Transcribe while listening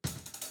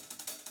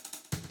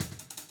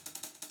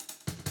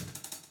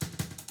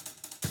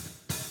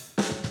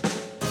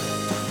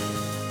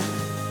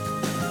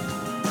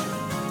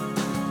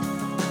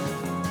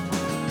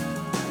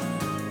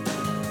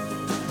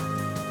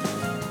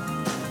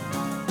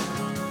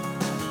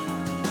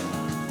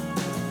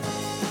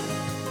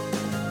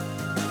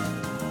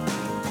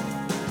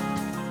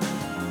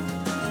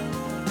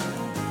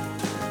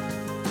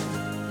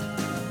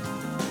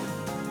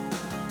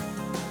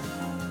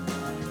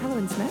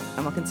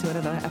welcome to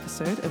another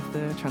episode of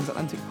the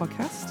Transatlantic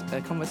Podcast,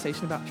 a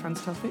conversation about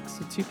trans topics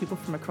with two people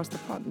from across the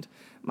pond.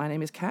 My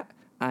name is Kat.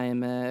 I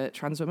am a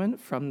trans woman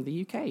from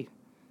the UK.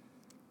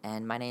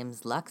 And my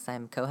name's Lux.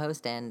 I'm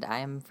co-host, and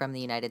I'm from the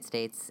United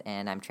States,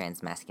 and I'm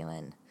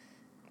transmasculine.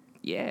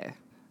 Yeah.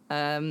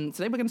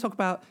 Today we're going to talk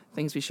about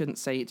things we shouldn't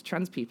say to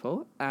trans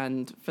people,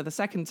 and for the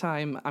second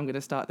time I'm going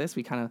to start this.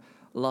 We kind of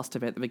lost a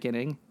bit at the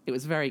beginning. It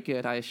was very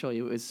good, I assure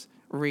you. It was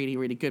really,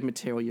 really good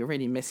material. You're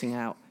really missing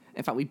out.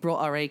 In fact, we brought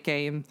our A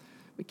game,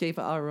 we gave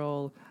it our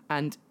all,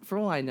 and for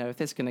all I know, if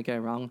this is going to go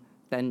wrong,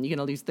 then you're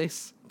going to lose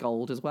this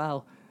gold as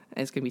well.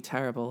 It's going to be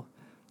terrible.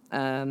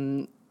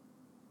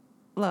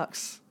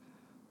 Lux,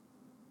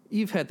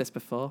 you've heard this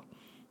before.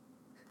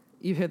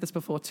 You heard this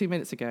before 2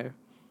 minutes ago.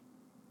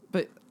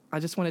 But I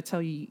just want to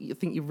tell you, I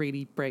think you're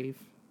really brave.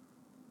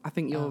 I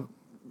think you're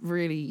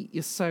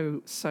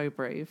so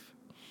brave.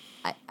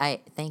 I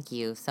thank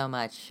you so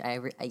much.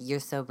 You're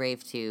so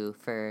brave, too,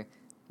 for,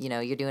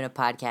 you're doing a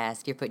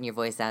podcast, you're putting your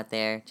voice out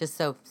there. Just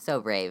so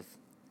brave.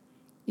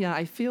 Yeah,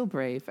 I feel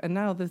brave. And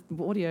now the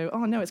audio,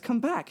 oh no, it's come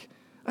back.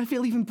 I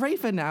feel even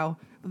braver now.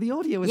 The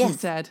audio isn't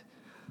dead.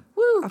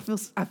 Woo!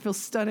 I feel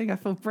stunning. I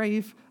feel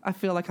brave. I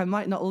feel like I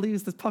might not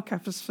lose this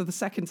podcast for the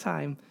second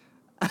time.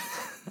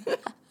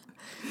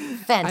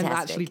 Fantastic. I'm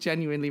actually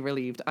genuinely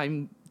relieved.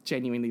 I'm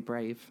genuinely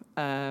brave.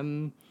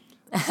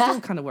 Still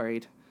kind of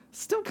worried.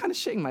 Still kind of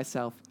shitting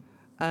myself.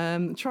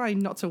 Trying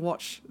not to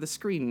watch the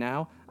screen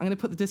now. I'm going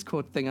to put the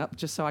Discord thing up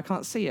just so I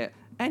can't see it.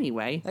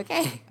 Anyway.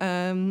 Okay.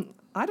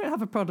 I don't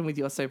have a problem with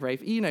You're So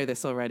Brave. You know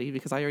this already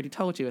because I already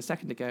told you a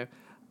second ago.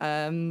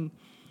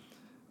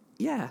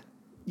 Yeah.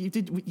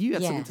 You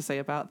had something to say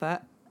about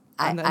that.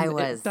 And then I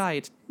was. It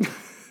died.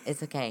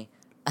 It's okay.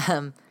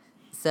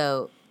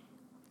 So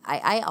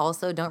I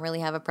also don't really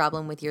have a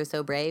problem with You're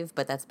So Brave,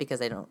 but that's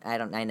because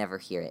I never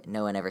hear it.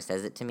 No one ever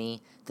says it to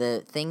me.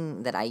 The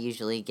thing that I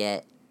usually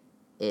get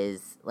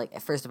is,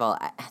 like, first of all,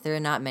 there are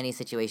not many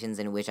situations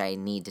in which I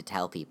need to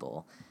tell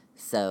people.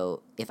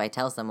 So if I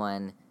tell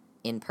someone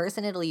in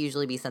person, it'll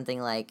usually be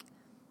something like,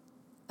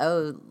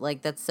 oh,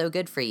 like, that's so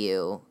good for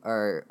you.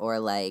 Or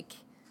like,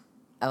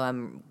 oh,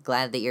 I'm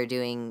glad that you're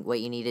doing what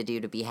you need to do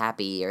to be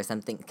happy, or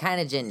something kind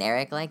of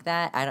generic like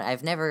that.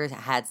 I've never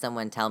had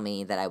someone tell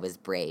me that I was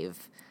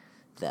brave,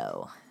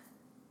 though.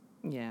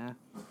 Yeah.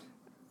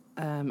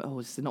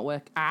 Does it not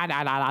work? Oh,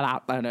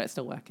 no, it's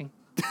still working.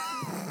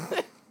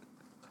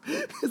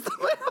 That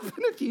might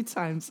happen a few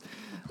times.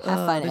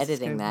 Have fun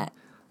editing that.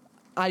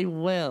 I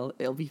will.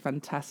 It'll be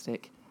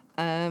fantastic.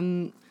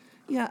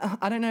 Yeah,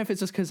 I don't know if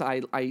it's just because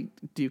I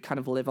do kind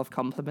of live off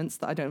compliments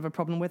that I don't have a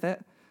problem with it.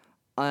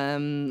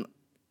 Honestly,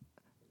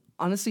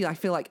 I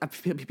feel like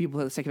people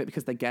are sick of it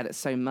because they get it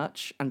so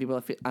much, and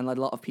a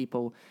lot of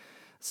people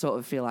sort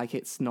of feel like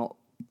it's not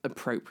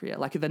appropriate.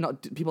 Like we're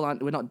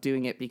not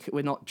doing it because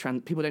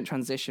people don't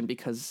transition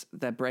because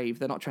they're brave.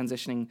 They're not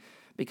transitioning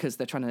because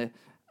they're trying to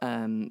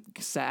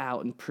set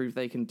out and prove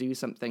they can do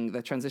something.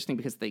 They're transitioning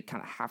because they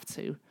kind of have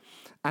to.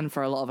 And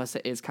for a lot of us,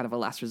 it is kind of a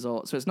last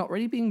resort. So it's not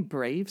really being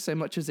brave so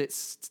much as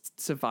it's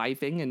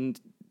surviving and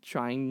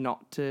trying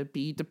not to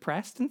be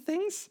depressed and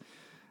things.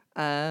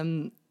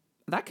 That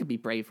could be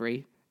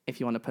bravery, if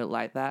you want to put it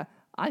like that.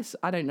 I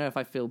don't know if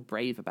I feel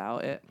brave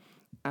about it,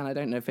 and I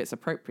don't know if it's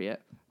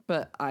appropriate,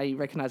 but I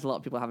recognize a lot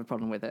of people have a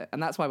problem with it,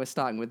 and that's why we're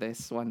starting with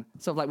this one,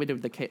 sort of like we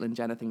did with the Caitlyn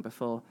Jenner thing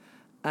before.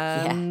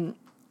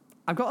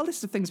 I've got a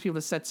list of things people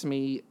have said to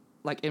me,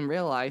 like in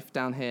real life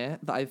down here,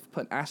 that I've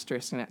put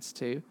asterisk next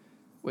to,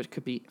 which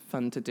could be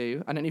fun to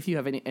do. I don't know if you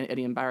have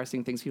any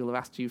embarrassing things people have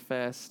asked you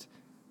first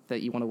that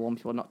you want to warn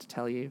people not to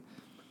tell you.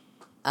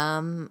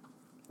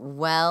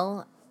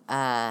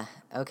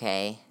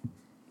 Okay.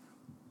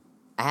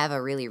 I have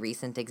a really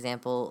recent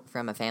example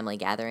from a family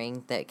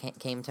gathering that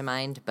came to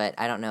mind, but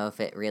I don't know if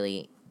it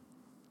really,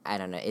 I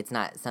don't know, it's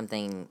not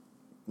something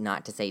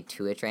not to say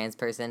to a trans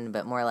person,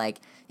 but more like,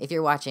 if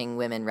you're watching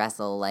women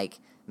wrestle, like,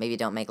 maybe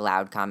don't make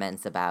loud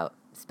comments about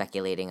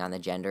speculating on the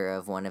gender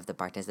of one of the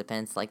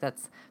participants. Like,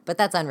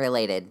 that's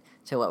unrelated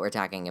to what we're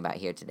talking about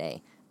here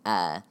today.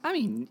 I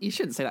mean, you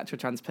shouldn't say that to a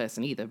trans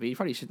person either, but you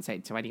probably shouldn't say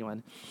it to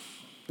anyone.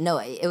 No,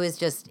 he was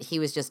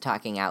just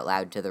talking out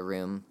loud to the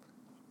room,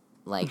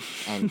 like,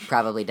 and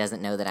probably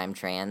doesn't know that I'm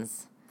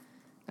trans.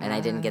 And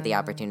I didn't get the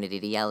opportunity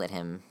to yell at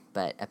him,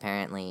 but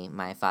apparently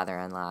my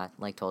father-in-law,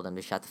 like, told him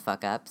to shut the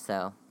fuck up,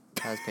 so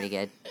that was pretty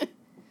good.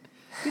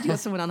 Did you have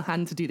someone on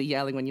hand to do the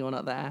yelling when you're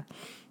not there?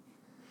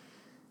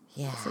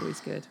 Yeah. That's always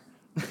good.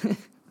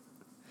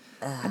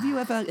 Have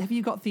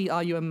you got the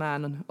Are You a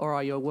Man or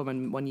Are You a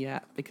Woman one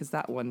yet? Because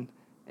that one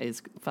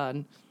is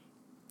fun.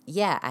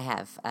 Yeah, I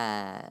have.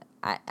 I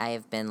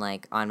have been,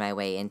 like, on my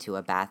way into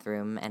a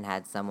bathroom and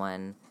had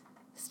someone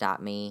stop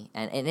me.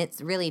 And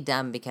it's really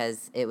dumb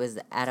because it was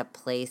at a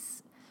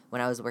place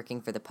when I was working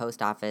for the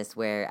post office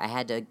where I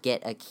had to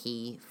get a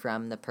key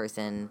from the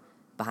person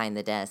behind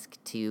the desk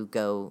to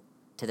go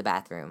to the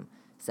bathroom.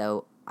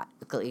 So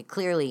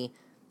clearly,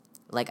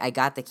 like, I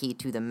got the key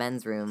to the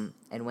men's room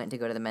and went to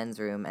go to the men's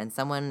room, and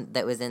someone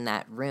that was in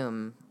that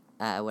room,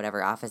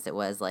 whatever office it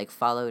was, like,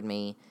 followed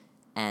me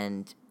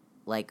and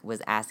like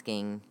was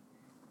asking,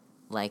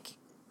 like,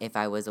 if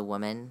I was a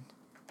woman,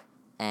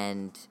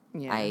 and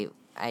Yeah.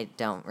 I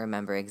don't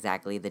remember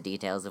exactly the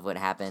details of what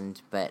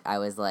happened, but I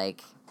was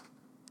like,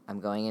 I'm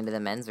going into the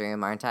men's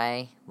room, aren't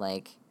I?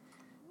 Like,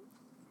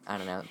 I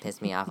don't know, it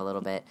pissed me off a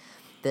little bit.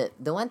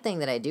 The one thing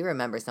that I do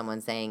remember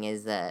someone saying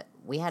is that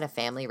we had a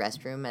family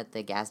restroom at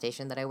the gas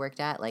station that I worked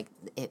at. Like,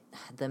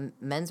 the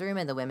men's room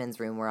and the women's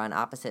room were on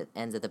opposite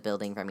ends of the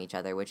building from each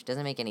other, which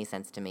doesn't make any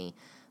sense to me.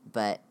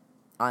 But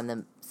on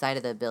the side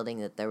of the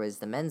building that there was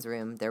the men's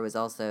room, there was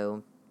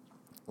also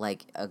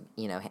like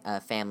a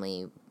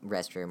family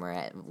restroom,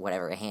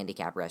 or a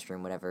handicap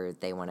restroom, whatever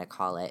they want to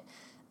call it.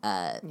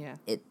 Yeah.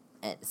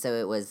 So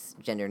it was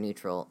gender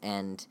neutral,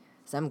 and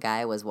some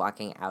guy was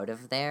walking out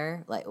of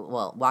there,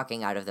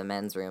 walking out of the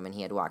men's room, and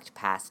he had walked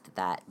past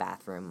that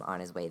bathroom on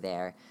his way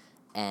there,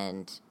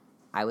 and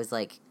I was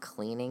like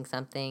cleaning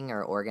something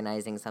or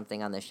organizing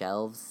something on the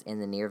shelves in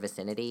the near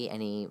vicinity,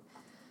 and he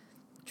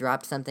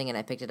dropped something, and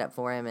I picked it up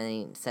for him, and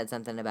he said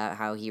something about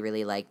how he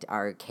really liked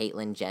our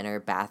Caitlyn Jenner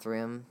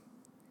bathroom.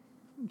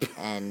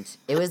 And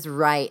it was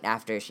right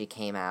after she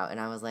came out, and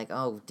I was like,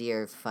 oh,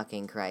 dear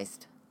fucking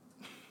Christ.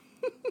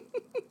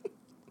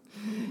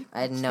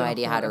 I had no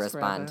idea how to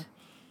respond.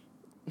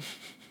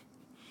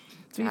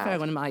 To be fair,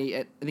 when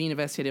at the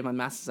university I did my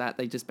master's at,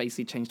 they just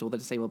basically changed all the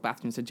disabled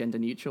bathrooms to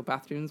gender-neutral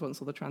bathrooms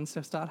once all the trans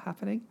stuff started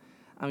happening.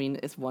 I mean,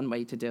 it's one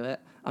way to do it.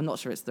 I'm not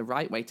sure it's the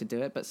right way to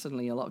do it, but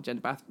suddenly a lot of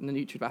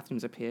gender-neutral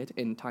bathrooms appeared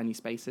in tiny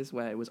spaces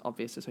where it was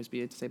obvious it's supposed to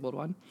be a disabled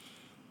one.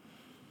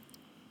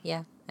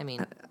 Yeah, I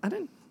mean...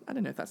 I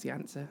don't know if that's the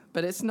answer,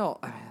 but it's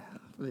not...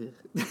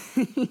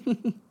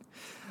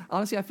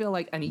 Honestly, I feel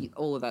like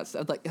all of that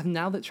stuff, like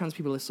now that trans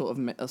people are sort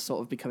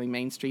of becoming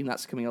mainstream,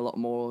 that's becoming a lot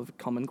more of a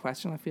common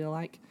question. I feel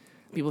like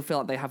people feel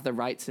like they have the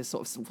right to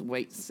sort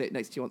of sit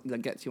next to you,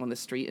 get to you on the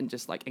street and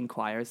just like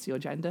inquire as to your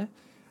gender,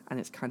 and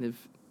it's kind of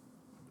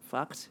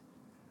fucked.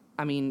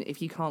 I mean,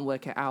 if you can't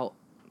work it out,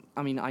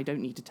 I mean, I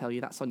don't need to tell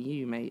you. That's on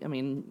you, mate. I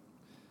mean,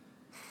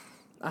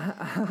 I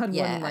had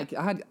one like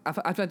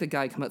I've had the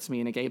guy come up to me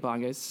in a gay bar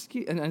and goes,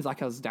 and it's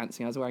like I was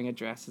dancing, I was wearing a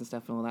dress and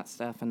stuff and all that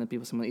stuff, and then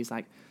he's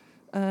like,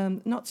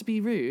 not to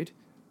be rude,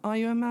 are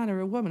you a man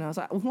or a woman? I was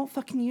like, well, what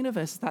fucking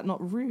universe is that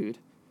not rude?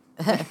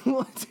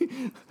 What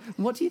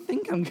do you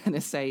think I'm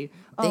gonna say?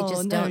 They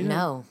just don't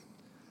know.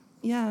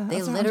 Yeah,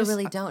 they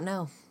literally don't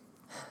know.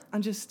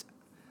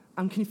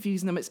 I'm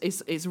confusing them.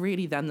 It's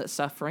really them that's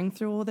suffering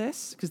through all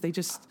this, because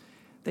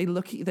they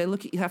look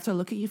at you have to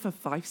look at you for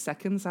 5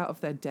 seconds out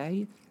of their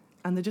day,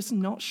 and they're just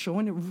not sure,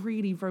 and it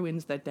really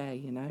ruins their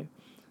day.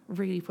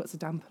 Really puts a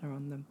dampener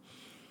on them.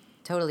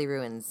 Totally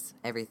ruins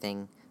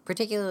everything,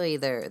 particularly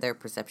their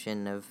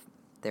perception of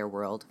their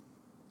world.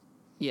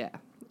 Yeah,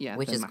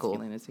 which is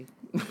cool.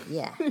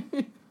 Yeah,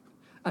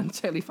 I'm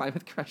totally fine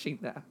with crushing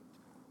that.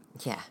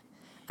 Yeah,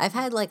 I've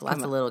had like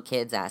lots of little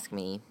kids ask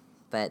me,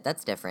 but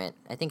that's different.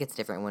 I think it's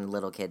different when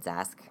little kids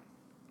ask.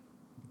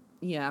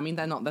 Yeah, I mean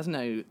they're not. There's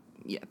no.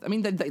 Yeah, I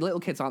mean the little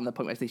kids aren't the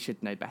point where they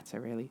should know better,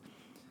 really.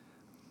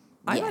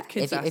 Yeah,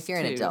 if you're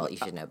an adult, you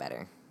should know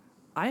better.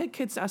 I had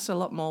kids ask a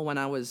lot more when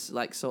I was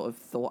like sort of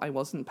thought I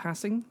wasn't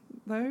passing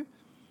though.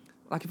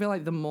 Like I feel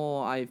like the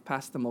more I've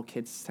passed, the more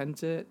kids tend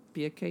to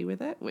be okay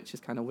with it, which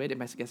is kind of weird. I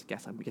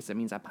guess it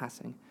means I'm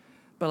passing.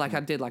 But like I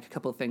did like a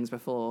couple of things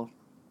before,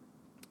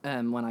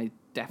 when I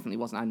definitely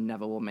wasn't. I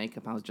never wore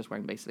makeup. I was just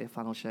wearing basically a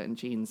flannel shirt and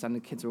jeans, and the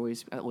kids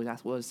always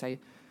say,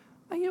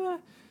 "Are you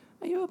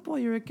a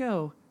boy or a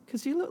girl?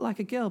 Because you look like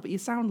a girl, but you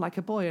sound like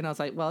a boy." And I was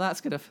like, "Well,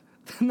 that's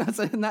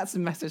that's a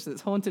message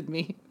that's haunted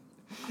me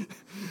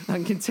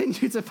and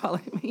continue to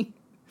follow me."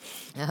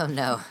 Oh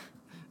no.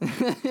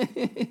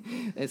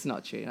 It's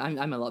not true.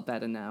 I'm a lot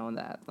better now on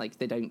that. Like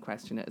they don't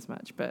question it as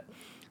much, but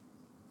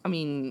I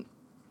mean,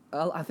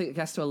 I think it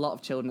gets to a lot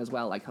of children as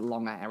well. Like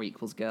long hair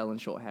equals girl and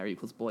short hair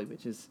equals boy,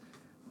 which is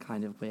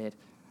kind of weird.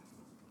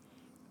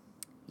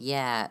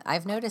 Yeah,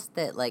 I've noticed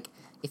that like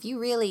if you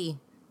really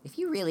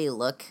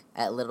look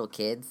at little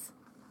kids,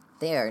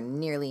 they are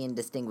nearly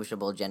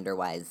indistinguishable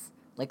gender-wise.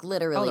 Like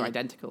literally. Oh, they're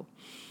identical.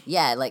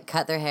 Yeah, like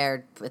cut their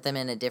hair, put them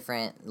in a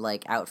different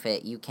like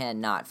outfit, you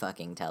cannot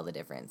fucking tell the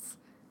difference.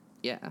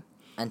 Yeah.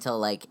 Until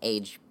like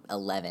age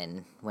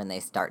 11, when they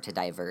start to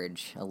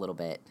diverge a little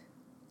bit.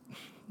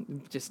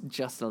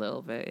 Just a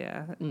little bit,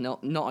 yeah.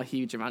 Not a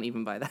huge amount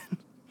even by then.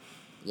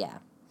 Yeah.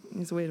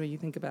 It's weird when you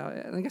think about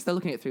it. And I guess they're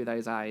looking at it through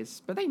those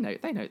eyes, but they know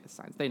the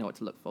signs. They know what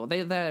to look for.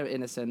 They're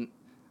innocent.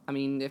 I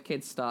mean, if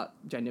kids start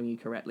gendering you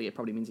correctly, it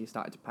probably means you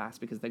started to pass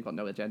because they've got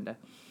no agenda.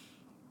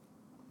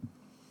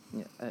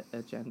 Yeah,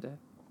 agenda.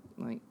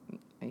 Like,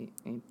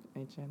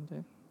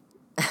 agenda.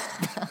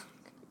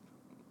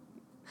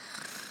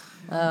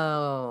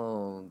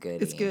 Oh,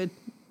 goody. It's good.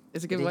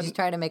 It's a good one. Did you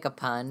try to make a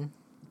pun?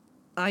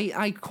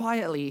 I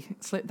quietly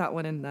slipped that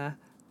one in there.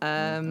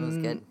 That was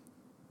good.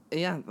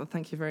 Yeah, well,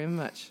 thank you very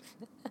much.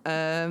 I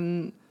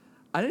don't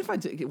know if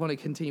I want to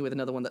continue with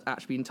another one that's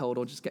actually been told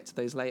or just get to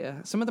those later.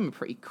 Some of them are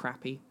pretty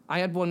crappy. I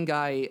had one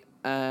guy,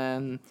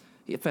 the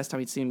first time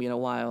he'd seen me in a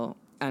while,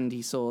 and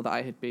he saw that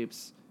I had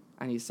boobs,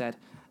 and he said,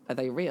 "Are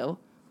they real?"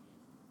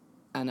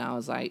 And I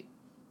was like,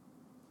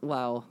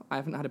 well, I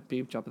haven't had a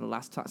boob job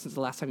since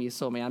the last time you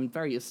saw me. I'm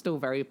still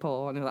very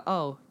poor. And they're like,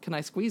 oh, can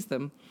I squeeze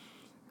them?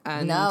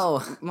 And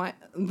No.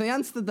 the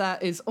answer to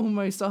that is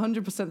almost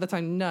 100% of the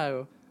time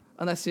no,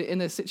 unless you're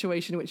in a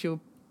situation in which you're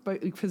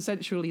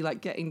consensually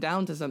like getting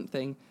down to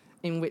something,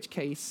 in which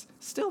case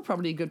still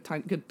probably a good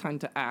time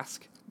to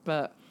ask,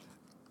 but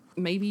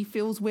maybe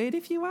feels weird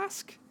if you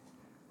ask,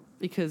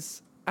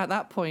 because at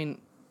that point,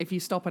 if you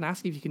stop and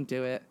ask if you can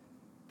do it,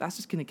 that's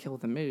just gonna kill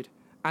the mood.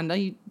 And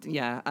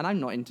I'm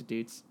not into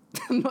dudes.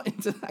 I'm not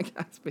into that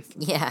guy's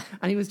business. Yeah.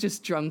 And he was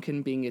just drunk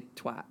and being a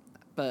twat,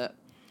 but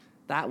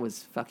that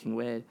was fucking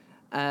weird.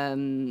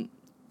 A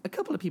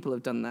couple of people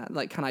have done that.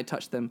 Like, can I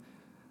touch them?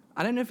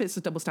 I don't know if it's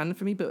a double standard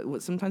for me,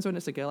 but sometimes when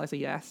it's a girl, I say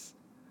yes.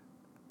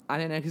 I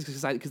don't know,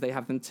 because they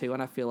have them too,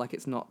 and I feel like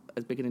it's not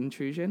as big an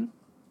intrusion.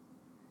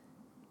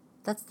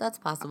 That's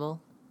possible.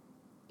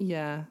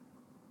 Yeah.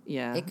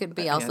 It could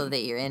be also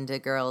that you're into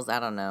girls. I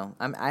don't know.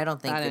 I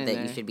don't think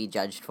that you should be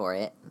judged for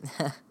it.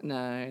 No.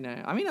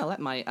 I mean, I'll let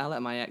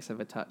my ex have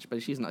a touch,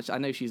 but she's not. I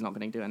know she's not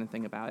going to do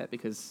anything about it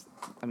because,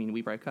 I mean,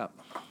 we broke up.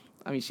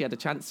 I mean, she had a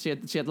chance. She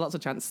had lots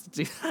of chance to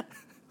do that.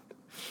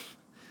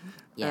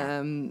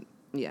 Yeah.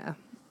 Yeah.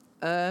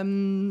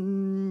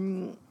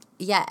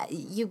 Yeah.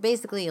 You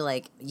basically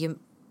you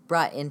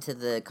brought into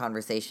the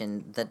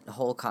conversation the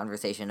whole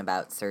conversation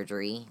about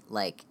surgery.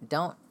 Like,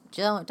 don't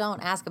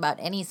ask about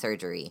any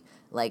surgery.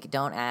 Like,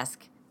 don't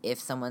ask if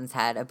someone's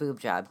had a boob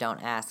job.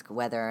 Don't ask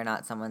whether or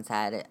not someone's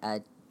had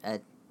a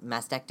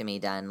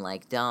mastectomy done.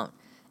 Like, don't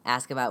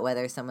ask about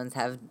whether someone's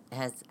has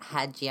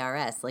had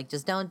GRS. Like,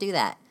 just don't do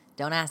that.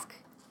 Don't ask,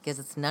 because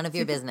it's none of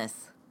your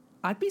business.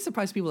 I'd be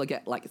surprised people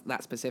get like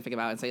that specific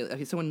about it and say,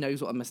 if someone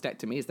knows what a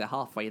mastectomy is, they're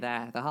halfway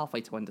there. They're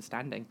halfway to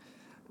understanding.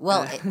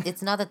 Well,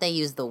 it's not that they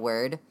use the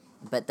word,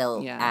 but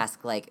they'll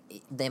ask,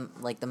 the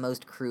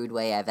most crude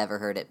way I've ever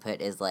heard it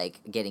put is,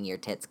 getting your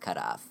tits cut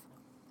off.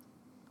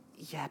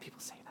 Yeah, people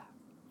say that.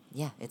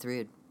 Yeah, it's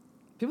rude.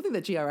 People think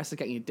that GRS is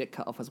getting your dick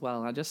cut off as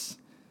well, and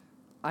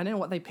I don't know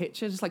what they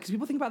picture, just because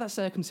people think about that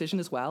circumcision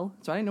as well,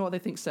 so I don't know what they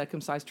think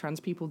circumcised trans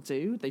people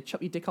do. They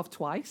chop your dick off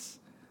twice?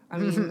 I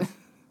mean...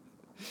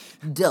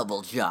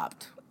 Double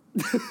chopped.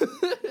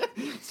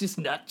 It's just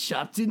not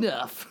chopped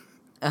enough.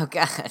 Oh,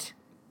 God.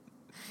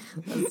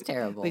 That's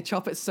terrible. They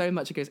chop it so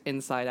much it goes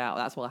inside out.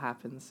 That's what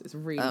happens. It's a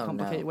really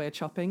complicated way of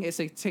chopping. It's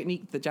a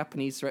technique the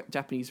Japanese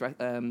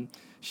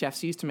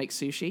chefs use to make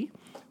sushi.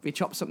 If you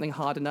chop something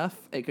hard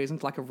enough, it goes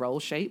into like a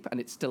roll shape, and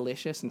it's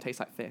delicious and tastes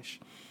like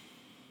fish.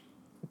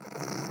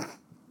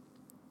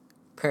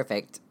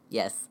 Perfect.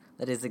 Yes,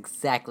 that is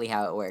exactly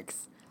how it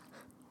works.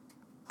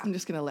 I'm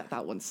just gonna let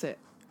that one sit.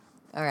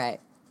 All right.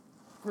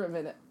 For a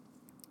minute.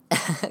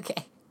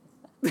 Okay.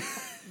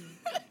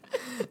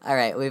 All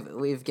right,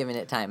 we've given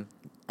it time.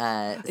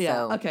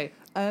 Yeah. Okay.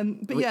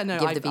 But yeah, no.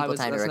 Give the people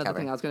time to that's recover. another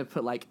thing I was going to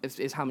put.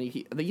 Is how many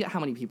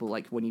people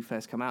when you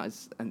first come out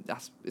and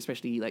that's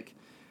especially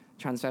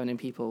trans feminine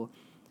people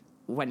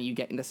when you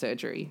get into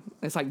surgery.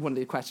 It's one of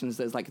the questions.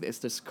 There's a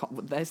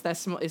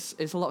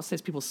lot of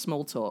cis people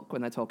small talk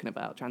when they're talking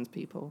about trans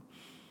people.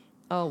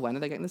 Oh, when are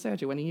they getting the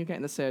surgery? When are you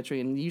getting the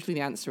surgery? And usually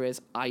the answer is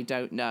I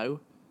don't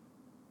know,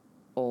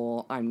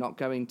 or I'm not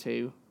going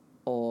to,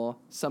 or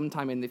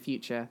sometime in the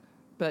future.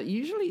 But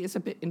usually it's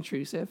a bit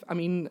intrusive. I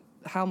mean,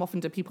 how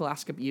often do people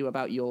ask you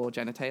about your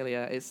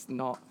genitalia? It's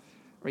not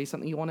really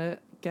something you want to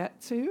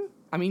get to.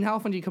 I mean, how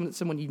often do you come to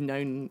someone you've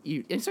known,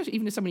 especially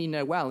even if someone you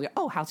know well, and you're,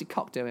 oh, how's your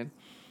cock doing?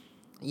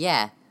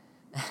 Yeah.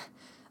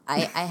 I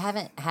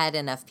haven't had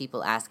enough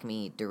people ask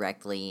me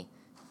directly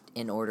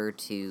in order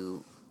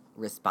to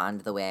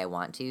respond the way I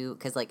want to,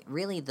 because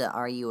really the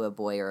are you a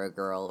boy or a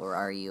girl or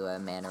are you a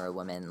man or a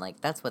woman,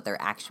 that's what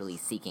they're actually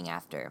seeking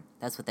after.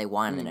 That's what they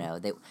want to know.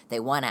 They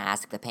want to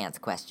ask the pants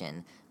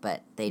question,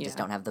 but they just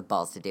don't have the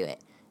balls to do it,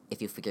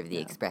 if you forgive the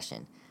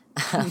expression.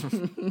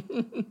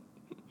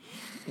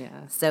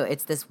 Yeah. So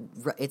it's this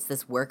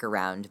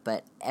workaround,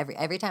 but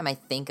every time I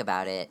think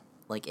about it,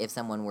 if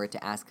someone were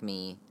to ask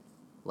me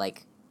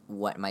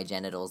what my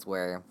genitals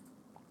were,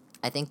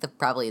 I think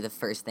probably the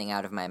first thing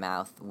out of my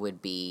mouth would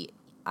be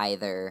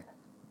either,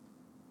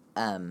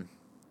 I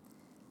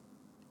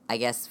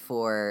guess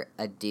for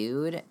a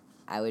dude,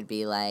 I would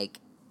be like,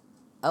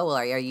 oh, well,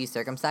 are you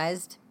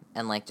circumcised?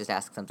 And just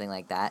ask something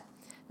like that.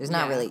 There's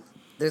not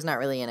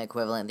really an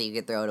equivalent that you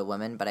could throw at a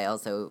woman, but I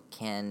also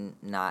can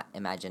not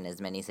imagine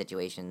as many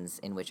situations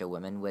in which a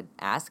woman would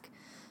ask.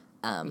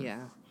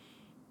 Yeah.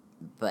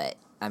 But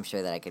I'm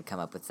sure that I could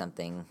come up with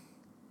something.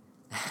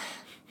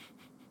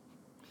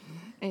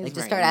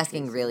 Just start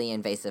asking really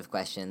invasive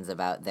questions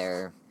about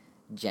their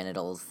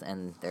genitals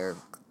and their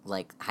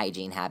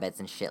hygiene habits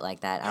and shit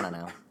like that. I don't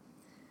know.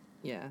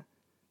 Yeah.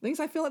 Things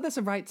I feel like there's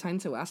a right time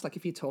to ask.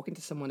 If you're talking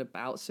to someone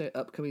about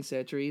upcoming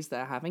surgeries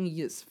they're having,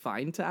 it's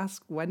fine to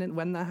ask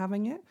when they're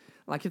having it.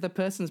 If the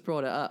person's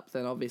brought it up,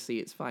 then obviously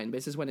it's fine. But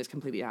this is when it's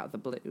completely out of the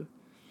blue.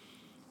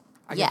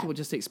 I guess people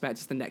just expect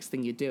it's the next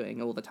thing you're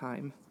doing all the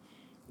time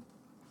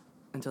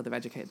until they've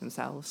educated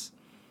themselves.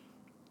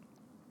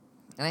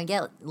 And I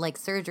get,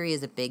 surgery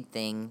is a big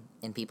thing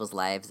in people's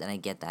lives, and I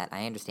get that.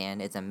 I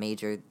understand it's a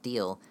major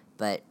deal,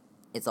 but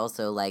it's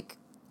also like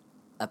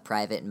a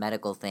private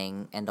medical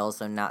thing, and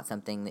also not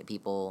something that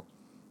people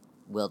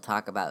will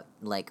talk about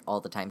like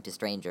all the time to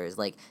strangers.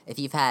 Like if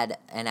you've had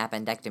an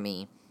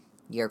appendectomy,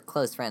 your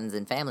close friends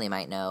and family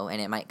might know, and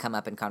it might come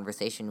up in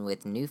conversation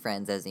with new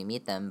friends as you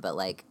meet them, but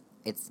like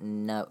it's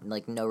no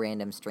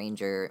random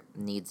stranger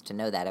needs to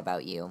know that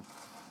about you.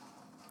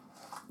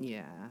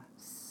 Yeah.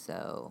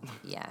 So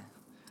yeah,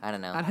 I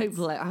don't know.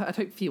 I'd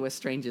hope fewer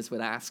strangers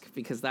would ask,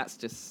 because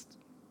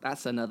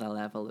that's another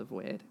level of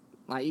weird.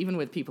 Like even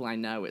with people I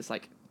know, it's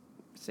like,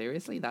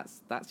 seriously,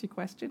 that's your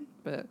question.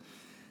 But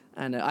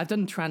I know I've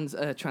done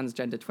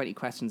transgender 20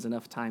 questions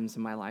enough times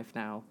in my life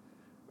now,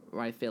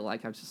 where I feel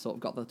like I've just sort of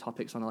got the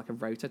topics on like a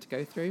rota to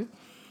go through.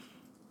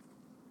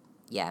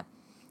 Yeah,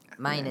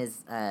 mine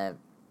is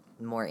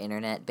more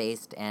internet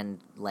based and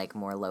like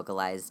more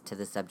localized to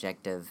the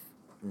subject of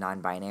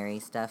non-binary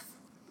stuff.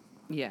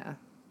 Yeah.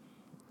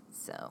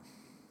 So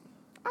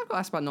I've got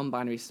asked about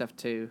non-binary stuff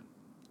too.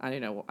 I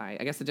don't know why.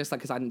 I guess it's just like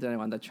because I don't know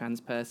I'm the trans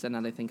person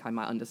and they think I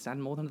might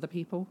understand more than other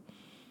people.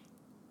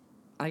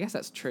 I guess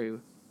that's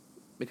true,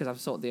 because I've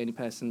sort of the only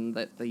person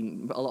that a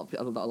lot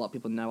of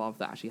people know of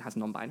that actually has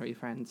non-binary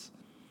friends.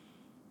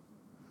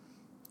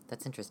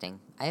 that's interesting.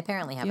 I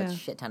apparently have a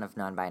shit ton of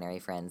non-binary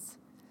friends.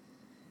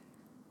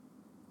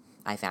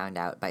 I found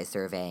out by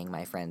surveying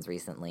my friends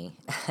recently.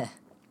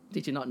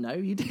 Did you not know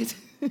you did?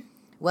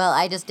 Well,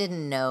 I just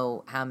didn't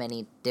know how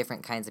many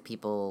different kinds of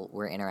people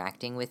were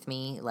interacting with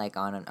me, like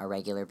on a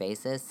regular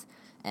basis,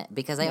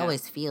 because I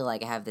always feel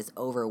like I have this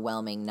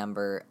overwhelming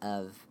number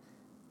of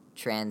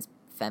trans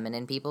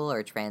feminine people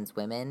or trans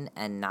women,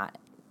 and not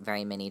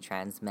very many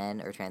trans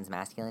men or trans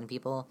masculine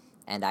people.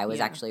 And I was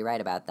actually right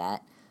about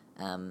that.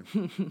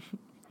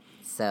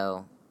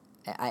 So,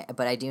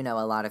 but I do know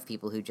a lot of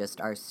people who just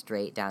are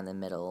straight down the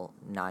middle,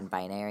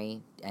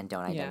 non-binary, and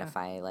don't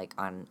identify like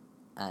on.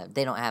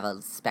 They don't have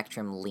a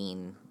spectrum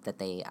lean that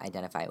they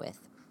identify with.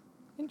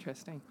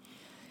 Interesting.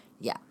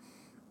 Yeah.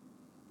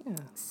 Yeah.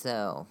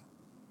 So,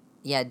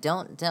 yeah.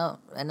 Don't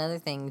another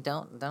thing.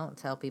 Don't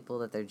tell people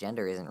that their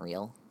gender isn't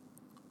real.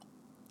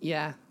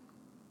 Yeah,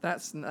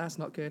 that's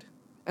not good.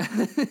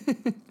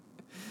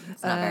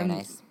 It's not very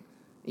nice.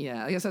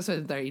 Yeah, I guess that's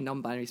a very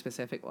non-binary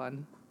specific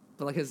one.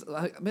 But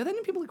but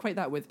then people equate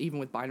that with even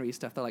with binary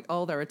stuff. They're like,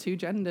 oh, there are two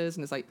genders,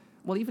 and it's like,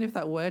 well, even if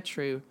that were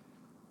true,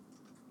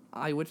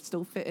 I would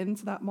still fit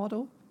into that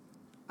model.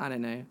 I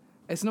don't know.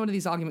 It's one of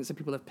these arguments that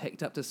people have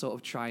picked up to sort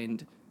of try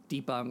and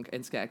debunk,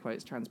 in scare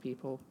quotes, trans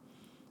people.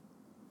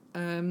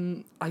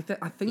 I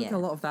think a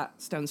lot of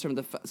that stems from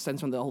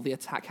the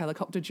attack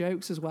helicopter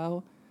jokes as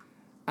well,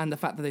 and the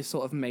fact that they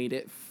sort of made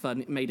it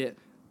fun,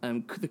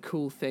 the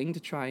cool thing to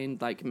try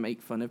and like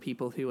make fun of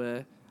people who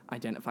are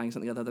identifying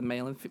something other than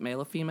male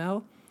or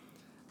female.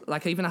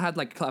 Like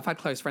I've had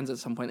close friends at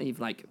some point that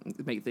even like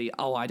make the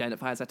I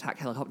identify as attack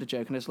helicopter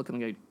joke, and I just look at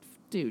them and go,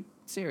 dude,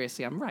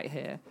 seriously, I'm right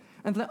here.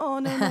 And they're like, oh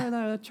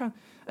no,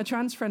 a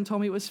trans friend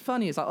told me it was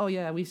funny. It's like, oh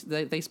yeah,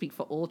 they speak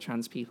for all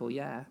trans people.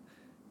 Yeah,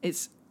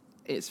 it's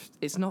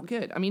not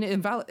good. I mean,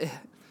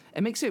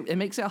 it makes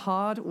it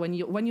hard when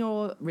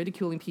you're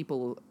ridiculing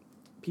people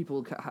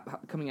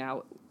coming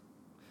out.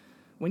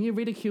 When you're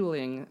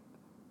ridiculing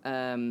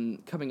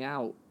coming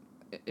out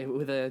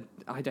with a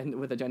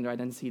gender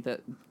identity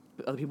that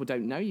other people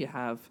don't know you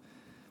have,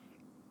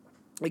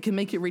 it can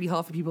make it really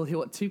hard for people who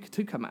want to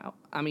come out.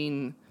 I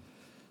mean,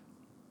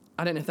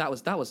 I don't know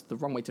if that was the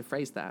wrong way to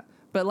phrase that,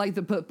 but like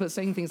but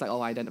saying things like,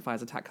 oh, I identify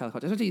as attack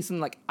helicopter, especially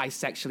something like I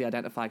sexually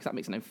identify, because that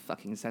makes no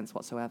fucking sense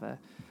whatsoever.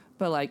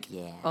 But like,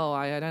 oh,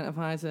 I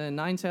identify as a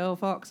nine-tailed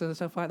fox and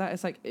stuff like that.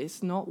 It's like,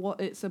 it's not what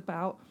it's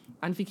about.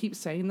 And if you keep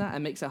saying that, it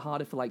makes it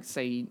harder for like,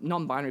 say,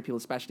 non-binary people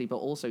especially, but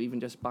also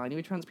even just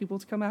binary trans people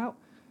to come out,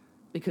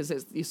 because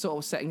you're sort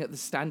of setting up the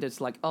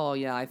standards like, oh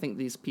yeah, I think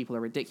these people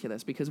are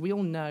ridiculous, because we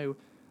all know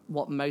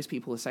what most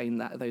people are saying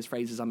that those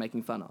phrases are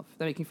making fun of.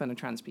 They're making fun of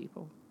trans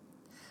people.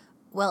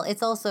 Well,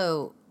 it's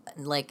also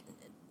like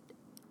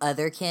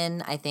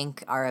otherkin, I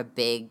think, are a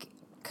big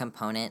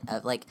component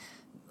of like,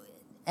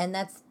 and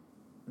that's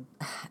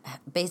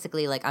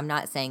basically like, I'm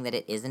not saying that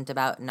it isn't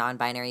about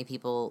non-binary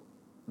people,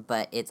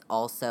 but it's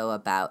also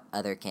about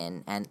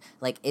otherkin, and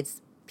like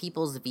it's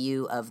people's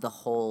view of the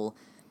whole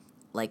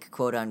like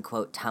quote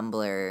unquote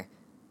Tumblr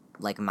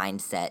like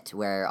mindset,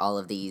 where all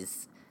of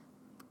these,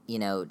 you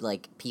know,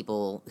 like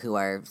people who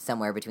are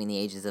somewhere between the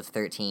ages of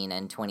 13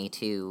 and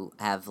 22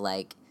 have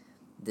like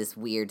this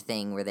weird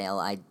thing where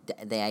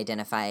they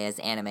identify as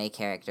anime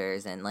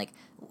characters, and like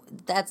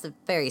that's a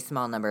very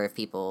small number of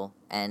people,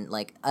 and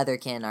like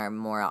otherkin are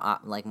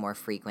more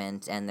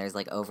frequent, and there's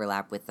like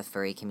overlap with the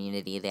furry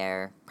community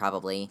there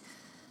probably,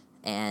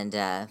 and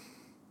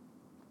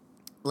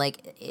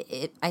like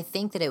I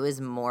think that it was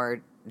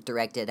more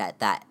directed at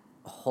that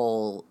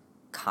whole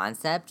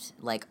concept,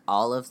 like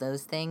all of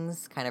those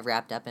things kind of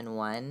wrapped up in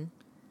one.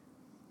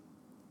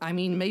 I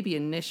mean, maybe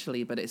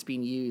initially, but it's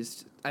been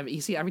used. I mean,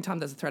 you see, every time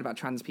there's a thread about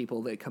trans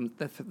people, that comes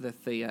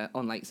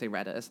on, like, say,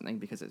 Reddit or something,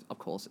 because of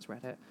course it's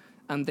Reddit.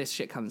 and this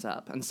shit comes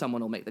up, and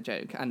someone will make the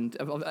joke, and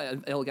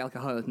it'll get like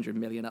 100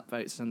 million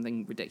upvotes,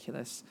 something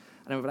ridiculous,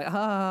 and we're like,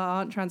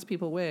 aren't trans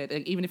people weird?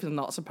 Like, even if it's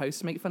not supposed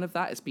to make fun of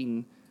that, it's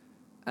been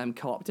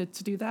co-opted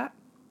to do that.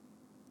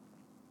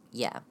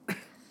 Yeah.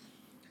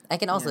 I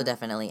can also Yeah.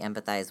 definitely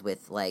empathize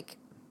with, like,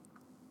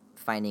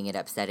 finding it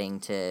upsetting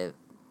to,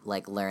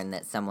 like, learn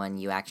that someone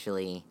you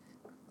actually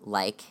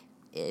like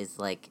is,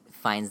 like,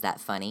 finds that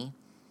funny.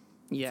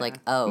 Yeah. It's like,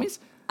 I oh, mean,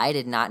 I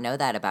did not know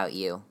that about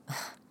you.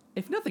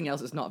 if nothing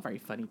else, it's not a very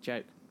funny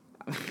joke.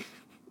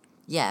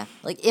 Yeah,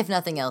 like, if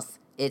nothing else,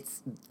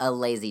 it's a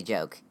lazy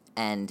joke.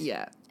 And,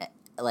 Yeah.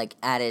 like,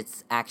 at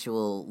its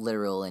actual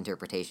literal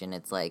interpretation,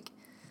 it's like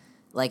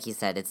you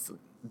said, it's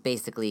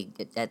basically,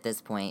 at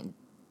this point,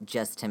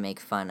 just to make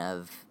fun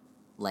of,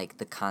 like,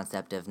 the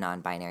concept of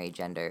non-binary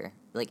gender.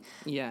 Like,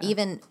 Yeah.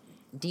 even,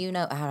 do you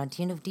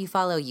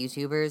follow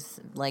YouTubers,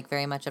 like,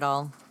 very much at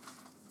all?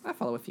 I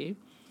follow a few.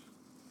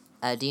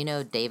 Do you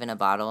know Dave in a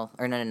Bottle?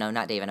 Or no,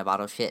 not Dave in a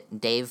Bottle,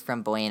 shit. Dave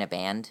from Boy in a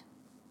Band?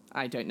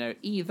 I don't know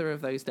either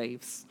of those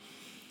Daves.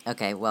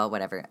 Okay, well,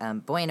 whatever.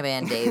 Boy in a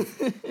Band,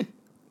 Dave,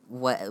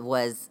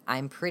 was,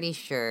 I'm pretty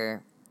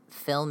sure,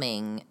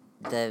 filming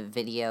the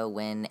video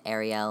when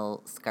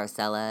Ariel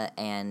Scarcella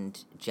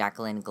and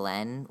Jacqueline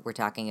Glenn were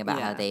talking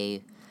about how Yeah.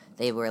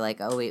 they were like,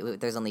 oh,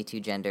 wait, there's only two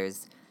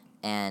genders.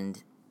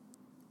 And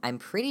I'm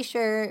pretty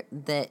sure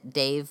that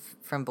Dave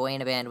from Boy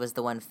in a Band was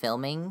the one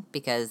filming,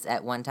 because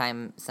at one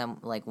time,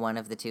 one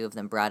of the two of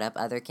them brought up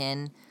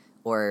Otherkin,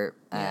 or,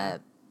 Yeah.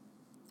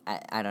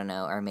 I don't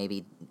know, or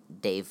maybe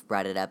Dave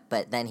brought it up,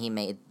 but then he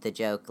made the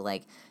joke,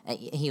 like,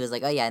 he was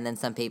like, oh yeah, and then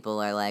some people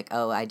are like,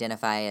 oh,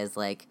 identify as,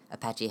 like,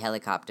 Apache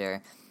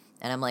Helicopter,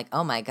 and I'm like,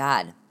 oh my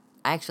god,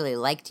 I actually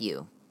liked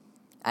you.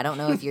 I don't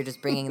know if you're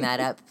just bringing that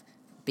up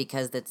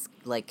because that's,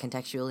 like,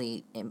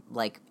 contextually,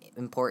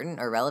 important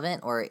or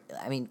relevant, or,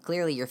 I mean,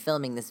 clearly you're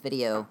filming this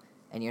video,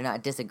 and you're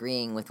not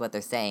disagreeing with what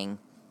they're saying,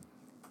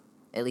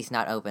 at least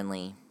not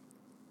openly.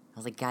 I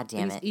was like, god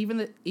damn it. Even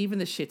the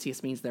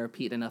shittiest memes they're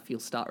repeated enough,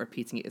 you'll start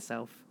repeating it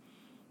yourself.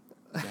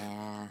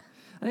 Yeah.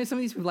 I know some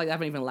of these people, like,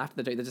 haven't even laughed at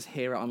the joke, they just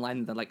hear it online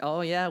and they're like,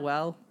 oh yeah,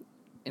 well,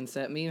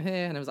 insert meme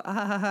here, and I was like, ah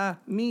ha ha,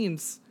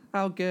 memes,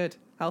 how good,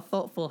 how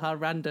thoughtful, how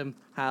random,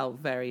 how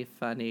very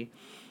funny.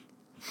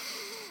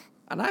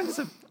 And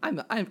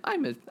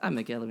I'm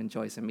a girl who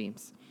enjoys some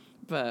memes,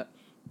 but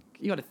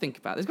you got to think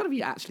about it. There's got to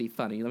be actually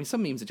funny. I mean,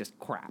 some memes are just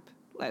crap.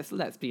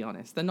 Let's be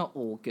honest, they're not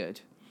all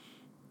good.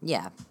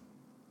 Yeah.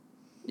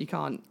 You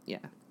can't, yeah.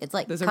 It's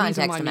like There's a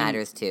reason why context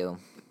matters too.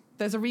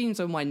 There's a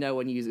reason why no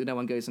one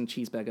goes on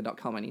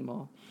cheeseburger.com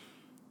anymore.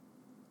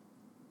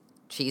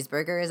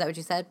 Cheeseburger, is that what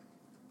you said?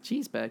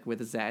 Cheeseburger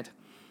with a Z.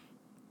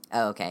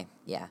 Oh, okay.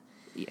 Yeah.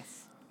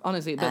 Yes.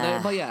 Honestly,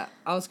 but yeah,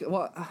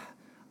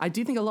 I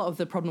do think a lot of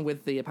the problem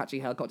with the Apache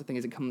helicopter thing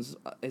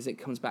is it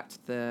comes back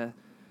to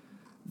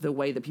the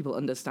way that people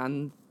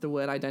understand the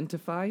word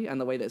identify,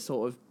 and the way that it's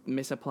sort of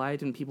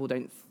misapplied, and people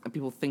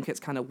think it's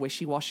kind of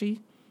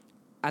wishy-washy.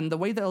 And the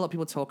way that a lot of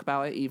people talk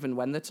about it, even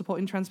when they're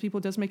supporting trans people,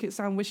 does make it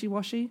sound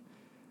wishy-washy.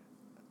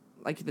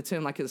 Like the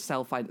term, like a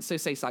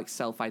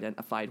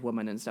self-identified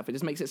woman and stuff. It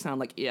just makes it sound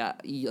like, yeah,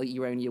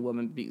 you're only a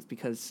woman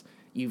because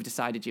you've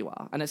decided you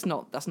are, and that's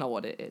not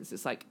what it is.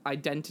 It's like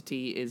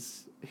identity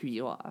is who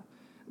you are.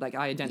 Like,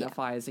 I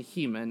identify as a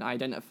human. I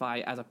identify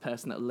as a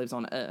person that lives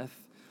on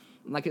Earth.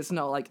 Like, it's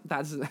not like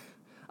that's.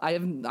 I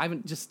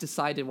haven't just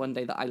decided one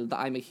day that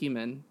I'm a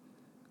human.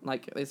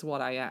 Like, it's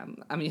what I am.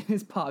 I mean,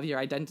 it's part of your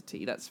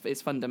identity.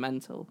 It's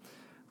fundamental.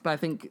 But I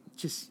think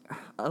just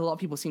a lot of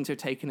people seem to have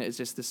taken it as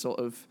just this sort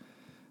of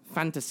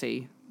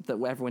fantasy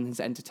that everyone is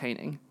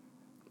entertaining.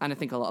 And I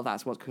think a lot of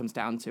that's what it comes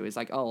down to, is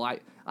like, oh,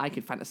 I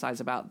could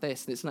fantasize about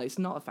this. And it's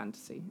not a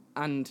fantasy.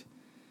 And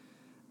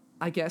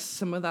I guess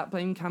some of that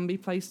blame can be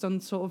placed on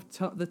sort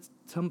of the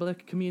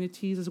Tumblr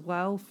communities as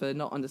well, for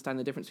not understanding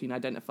the difference between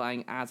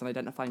identifying as and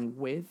identifying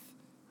with.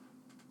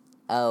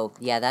 Oh,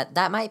 yeah,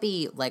 that might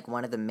be, like,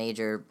 one of the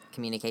major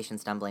communication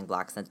stumbling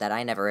blocks that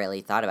I never really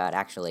thought about,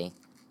 actually.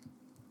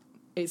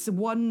 It's a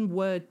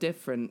one-word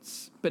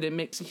difference, but it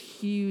makes a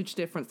huge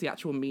difference, the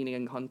actual meaning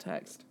and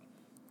context.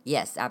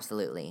 Yes,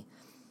 absolutely.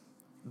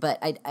 But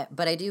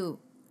I do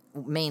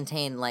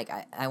maintain, like,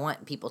 I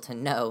want people to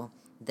know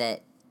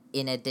that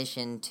in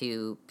addition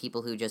to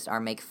people who just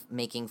are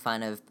making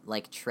fun of,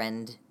 like,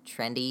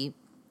 trendy,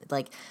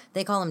 like,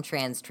 they call them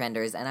trans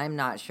trenders, and I'm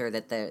not sure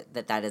that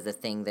that is a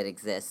thing that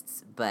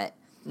exists, but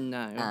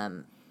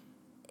No.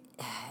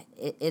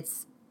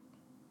 It's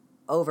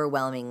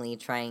overwhelmingly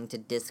trying to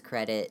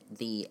discredit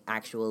the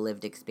actual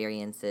lived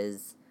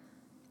experiences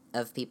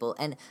of people.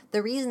 And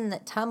the reason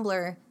that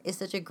Tumblr is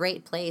such a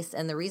great place,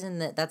 and the reason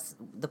that that's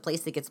the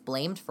place that gets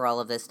blamed for all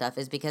of this stuff,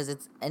 is because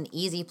it's an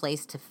easy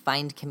place to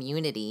find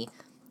community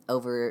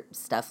over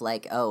stuff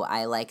like, oh,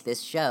 I like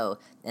this show,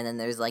 and then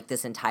there's, like,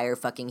 this entire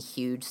fucking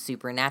huge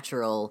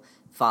Supernatural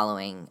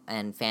following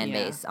and fan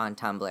base on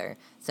Tumblr.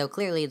 So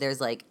clearly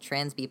there's, like,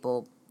 trans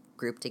people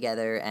grouped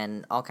together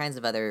and all kinds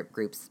of other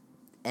groups,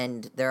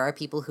 and there are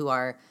people who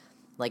are,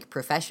 like,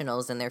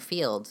 professionals in their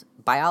field,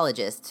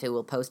 biologists, who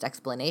will post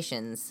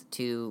explanations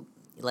to,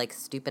 like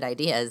stupid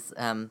ideas.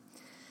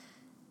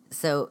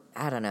 So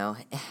I don't know.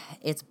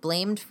 It's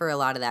blamed for a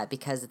lot of that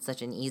because it's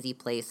such an easy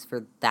place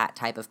for that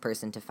type of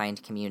person to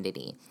find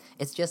community.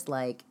 It's just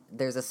like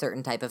there's a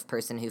certain type of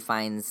person who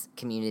finds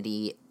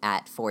community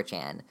at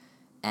 4chan.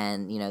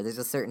 And, there's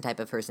a certain type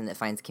of person that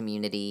finds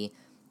community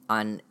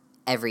on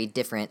every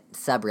different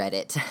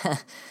subreddit.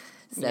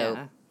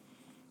 So,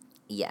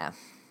 yeah.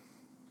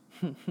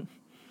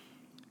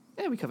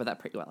 Yeah, we covered that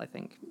pretty well, I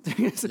think.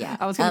 Yeah.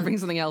 I was going to bring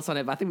something else on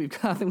it, but I think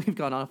we've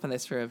gone off on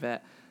this for a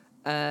bit.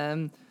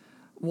 Another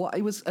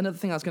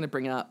thing I was going to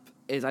bring up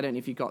is, I don't know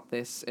if you got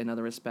this in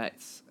other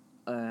respects.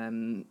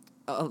 There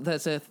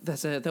was a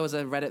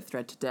Reddit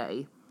thread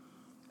today,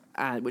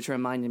 which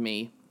reminded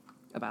me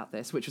about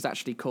this, which was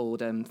actually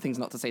called "Things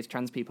Not to Say to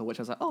Trans People," which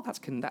I was like, oh, that's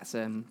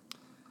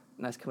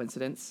nice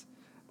coincidence.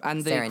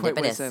 And the quote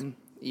was,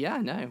 yeah, I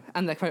know.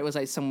 And the quote was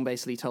like, someone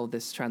basically told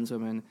this trans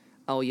woman,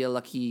 "Oh, you're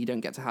lucky you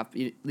don't get to have.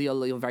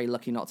 You're very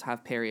lucky not to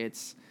have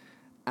periods,"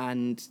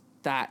 and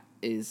that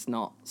is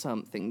not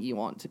something you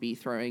want to be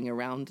throwing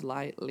around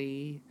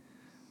lightly.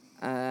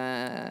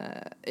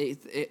 I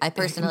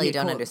personally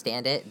don't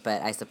understand it,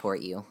 but I support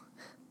you.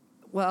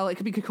 Well, it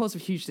could be a cause of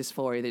huge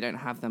dysphoria. They don't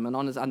have them,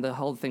 and the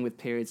whole thing with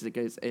periods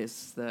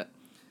is that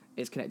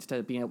it's connected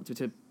to being able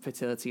to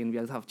fertility and be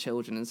able to have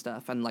children and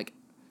stuff. And like,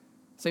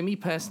 so me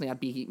personally, I'd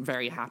be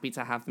very happy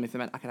to have them if it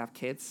meant I could have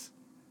kids.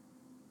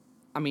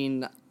 I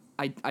mean,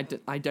 I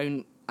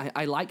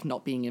like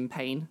not being in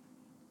pain,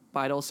 but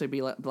I'd also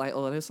be like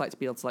I'd just like to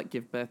be able to like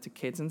give birth to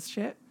kids and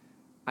shit.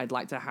 I'd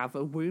like to have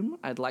a womb.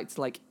 I'd like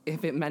to like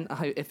if it meant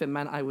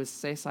I was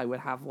cis, I would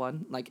have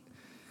one. Like,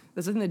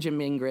 there's something that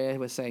Jim Greer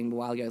was saying a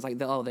while ago. It's like,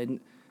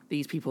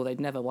 these people, they'd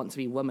never want to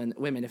be women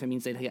if it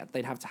means they'd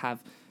have to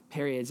have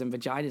periods and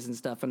vaginas and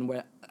stuff. And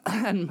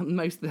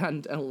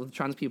and all the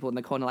trans people in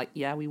the corner like,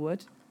 yeah, we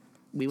would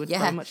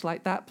very much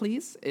like that,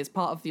 please. It's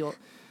part of your,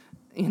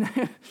 and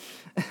kind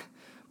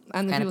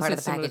of part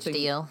of the package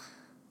deal.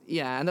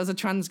 Yeah, and there's a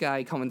trans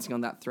guy commenting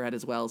on that thread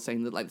as well,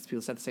 saying that like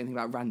people said the same thing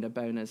about random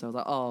boners. I was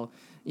like, oh,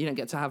 you don't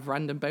get to have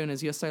random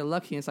boners. You're so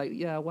lucky. And it's like,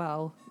 yeah,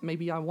 well,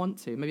 maybe I want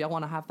to. Maybe I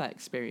want to have that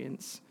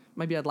experience.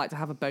 Maybe I'd like to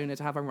have a boner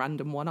to have a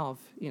random one of.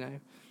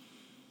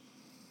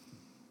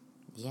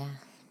 Yeah,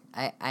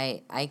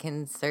 I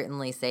can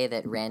certainly say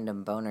that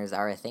random boners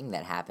are a thing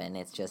that happen.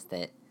 It's just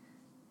that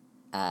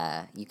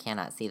you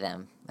cannot see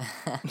them.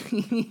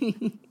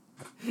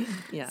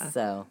 Yeah.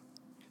 So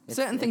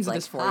certain things are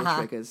like, dysphoria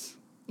triggers.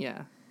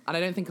 Yeah. And I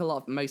don't think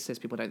most cis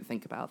people don't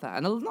think about that,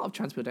 and a lot of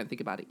trans people don't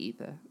think about it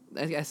either.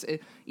 I guess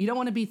you don't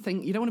want to be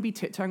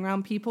tiptoeing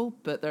around people,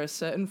 but there are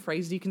certain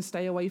phrases you can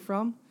stay away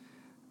from.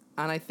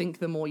 And I think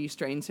the more you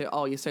stray into,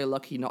 oh, you're so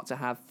lucky not to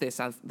have this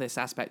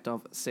aspect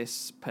of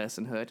cis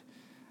personhood,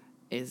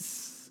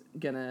 is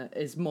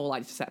more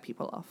likely to set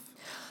people off.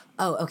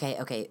 Oh,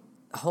 okay.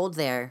 Hold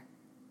there,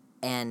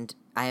 and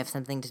I have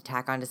something to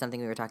tack on to something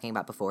we were talking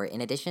about before.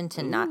 In addition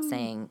to not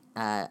saying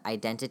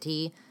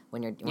identity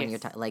when you're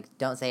like,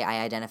 don't say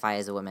I identify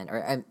as a woman,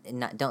 or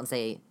don't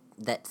say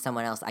that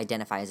someone else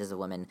identifies as a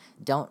woman.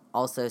 Don't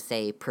also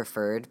say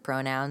preferred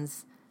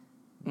pronouns.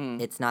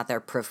 It's not their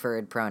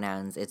preferred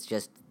pronouns. It's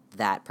just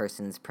that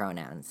person's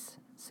pronouns.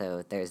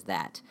 So there's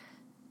that.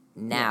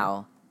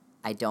 Now,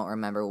 I don't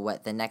remember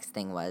what the next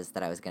thing was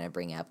that I was going to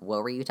bring up.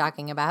 What were you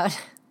talking about?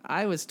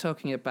 I was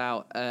talking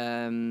about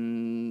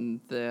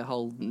the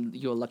whole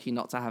you're lucky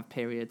not to have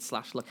periods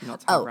 / lucky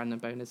not to have random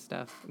bonus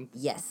stuff.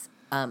 Yes.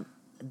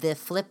 The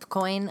flip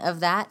coin of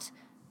that,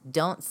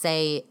 don't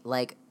say,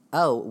 like,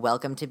 oh,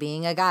 welcome to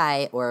being a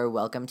guy or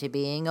welcome to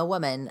being a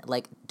woman.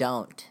 Like,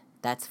 don't.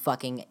 That's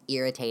fucking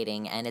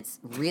irritating, and it's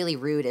really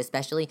rude,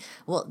 especially...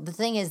 Well, the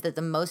thing is that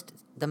the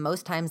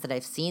most times that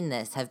I've seen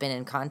this have been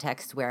in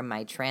context where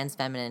my trans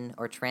feminine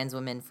or trans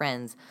women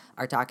friends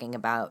are talking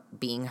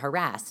about being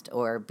harassed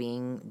or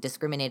being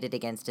discriminated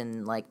against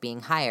and, like,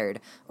 being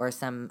hired or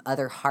some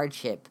other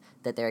hardship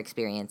that they're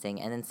experiencing,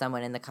 and then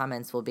someone in the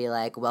comments will be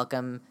like,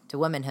 welcome to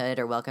womanhood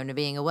or welcome to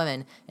being a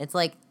woman. It's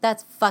like,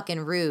 that's fucking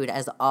rude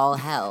as all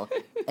hell,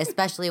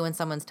 especially when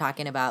someone's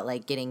talking about,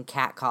 like, getting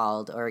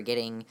catcalled or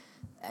getting...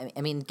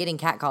 I mean, getting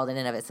catcalled in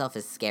and of itself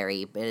is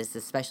scary, but it's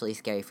especially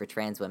scary for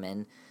trans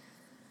women.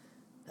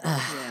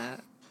 Yeah.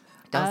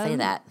 Don't say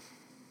that.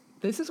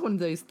 This is one of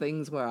those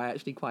things where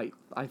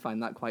I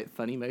find that quite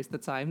funny most of the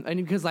time.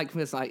 Only because, like,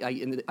 I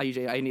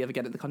usually only ever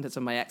get it in the context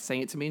of my ex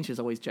saying it to me, and she's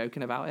always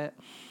joking about it.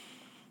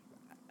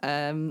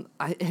 In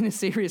a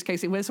serious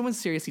case, where someone's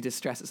seriously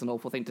distressed, it's an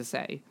awful thing to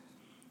say.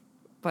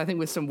 But I think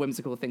with some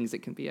whimsical things, it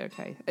can be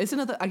okay. It's one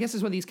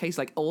of these cases,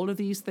 like, all of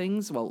these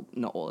things, well,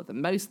 not all of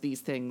them, most of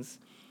these things...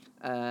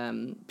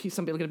 some people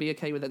are going to be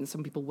okay with it and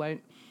some people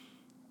won't,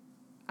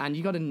 and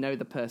you got to know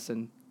the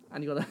person,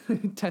 and you got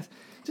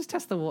to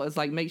test the waters,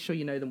 like make sure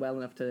you know them well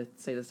enough to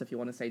say the stuff you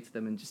want to say to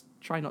them, and just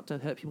try not to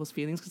hurt people's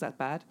feelings because that's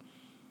bad.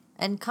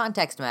 And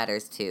context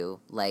matters too.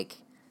 Like,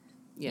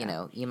 you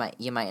know, you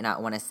might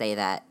not want to say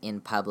that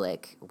in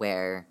public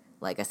where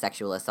like a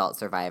sexual assault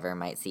survivor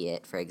might see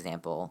it, for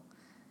example.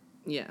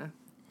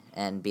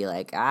 And be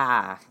like,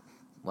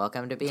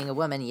 welcome to being a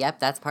woman. Yep,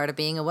 that's part of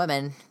being a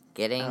woman.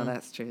 getting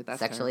that's true. That's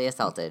sexually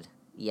assaulted.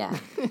 Yeah.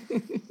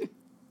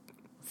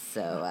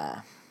 So,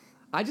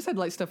 I just had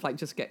like stuff like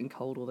just getting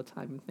cold all the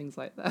time and things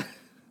like that.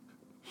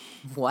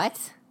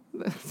 what?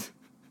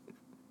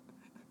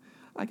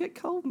 I get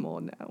cold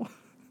more now.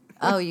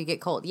 Oh, you get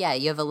cold. Yeah,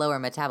 you have a lower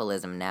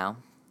metabolism now.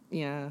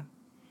 Yeah.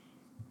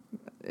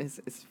 It's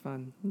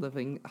fun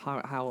living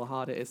how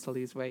hard it is to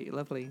lose weight.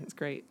 Lovely. It's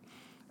great.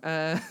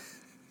 I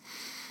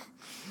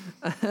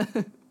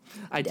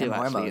do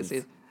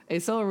actually.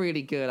 It's all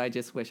really good. I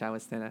just wish I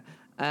was thinner.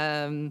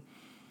 I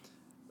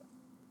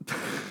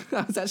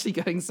was actually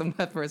going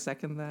somewhere for a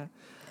second there.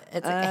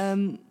 It's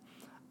okay.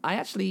 I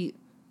actually,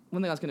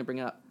 one thing I was going to bring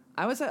up,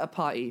 I was at a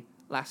party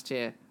last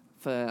year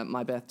for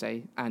my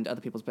birthday and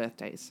other people's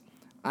birthdays.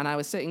 And I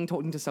was sitting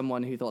talking to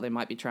someone who thought they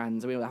might be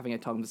trans, and we were having a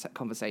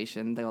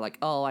conversation. They were like,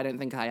 oh, I don't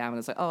think I am. And I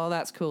was like, oh,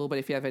 that's cool, but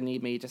if you ever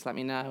need me, just let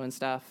me know and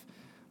stuff.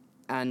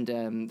 And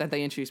then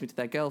they introduced me to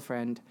their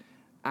girlfriend,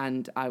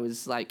 and I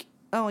was like,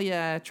 oh,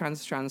 yeah,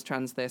 trans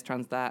this,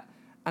 trans that.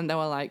 And they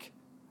were like,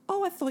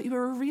 oh, I thought you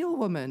were a real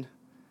woman.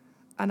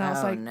 And I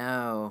was like,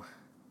 no.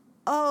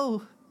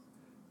 oh,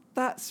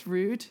 that's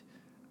rude.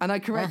 And I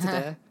corrected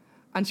her.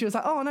 And she was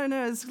like, oh,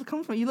 no, it's a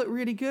compliment. You look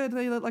really good.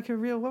 You look like a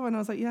real woman. I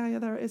was like, yeah,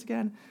 there it is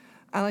again.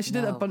 And like, she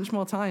did it a bunch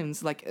more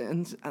times. Like,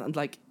 and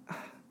like,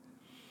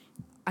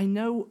 I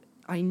know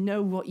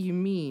what you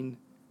mean,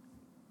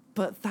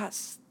 but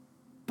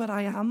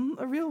I am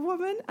a real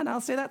woman. And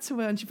I'll say that to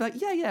her, and she'll be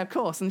like, yeah, of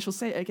course. And she'll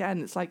say it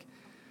again. It's like,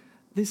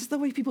 this is the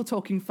way people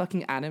talk in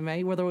fucking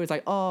anime, where they're always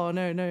like, oh,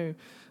 no.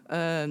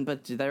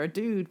 But they're a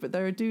dude,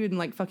 and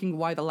like fucking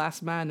Y the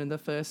Last Man and the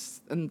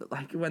first, and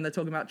like when they're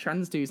talking about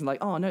trans dudes and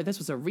like, oh no, this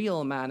was a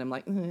real man. I'm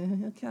like,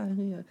 okay,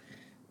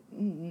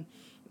 yeah.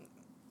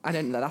 I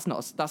don't know. That's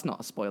not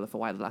a spoiler for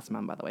Y the Last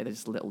Man, by the way. There's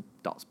just little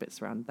dots bits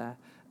around there.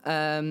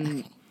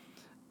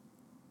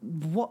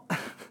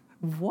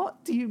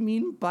 What do you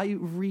mean by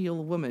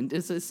real woman?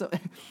 Is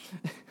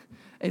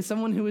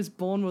someone who is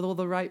born with all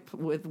the right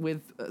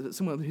with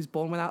someone who's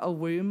born without a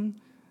womb,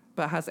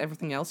 but has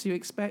everything else you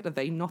expect? Are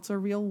they not a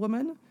real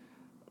woman?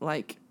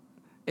 Like,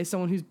 is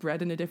someone who's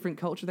bred in a different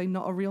culture, are they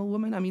not a real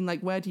woman? I mean,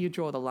 like, where do you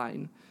draw the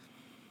line?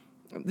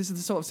 This is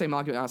the sort of same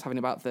argument I was having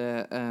about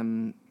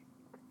the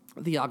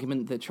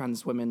argument that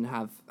trans women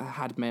have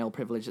had male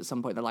privilege at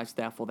some point in their lives,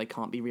 therefore they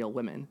can't be real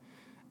women.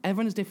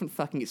 Everyone has different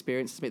fucking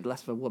experiences to make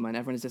less of a woman.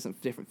 Everyone has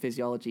different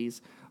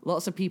physiologies.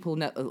 Lots of people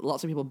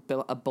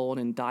are born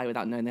and die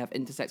without knowing they have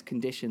intersex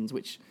conditions,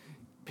 which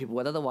people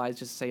would otherwise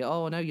just say,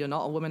 oh, no, you're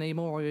not a woman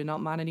anymore, or you're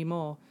not man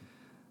anymore.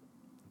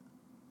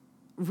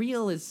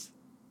 Real is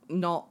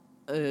not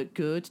a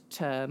good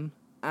term,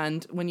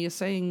 and when you're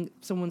saying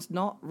someone's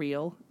not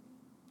real,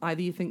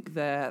 either you think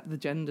they're the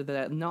gender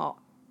they're not,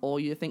 or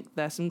you think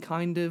they're some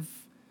kind of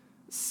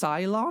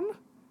Cylon,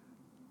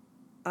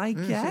 I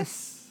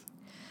guess.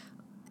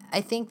 I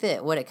think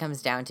that what it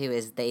comes down to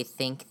is they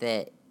think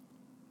that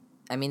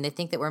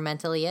we're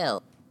mentally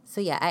ill.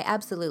 So yeah, I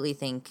absolutely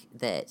think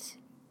that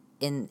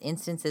in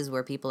instances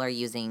where people are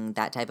using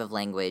that type of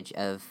language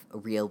of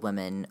real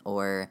women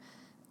or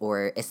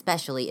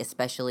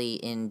especially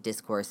in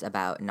discourse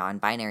about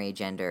non-binary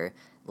gender,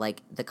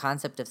 like the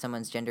concept of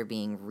someone's gender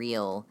being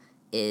real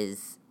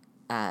is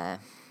they're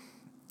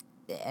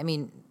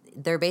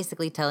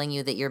basically telling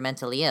you that you're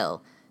mentally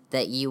ill,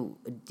 that you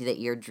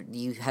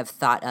have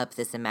thought up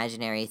this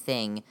imaginary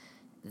thing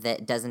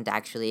that doesn't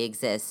actually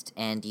exist,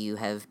 and you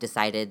have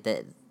decided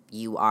that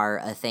you are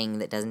a thing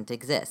that doesn't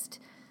exist.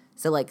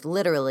 So, like,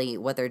 literally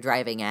what they're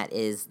driving at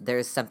is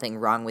there's something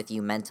wrong with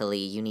you mentally.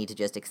 You need to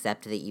just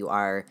accept that you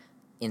are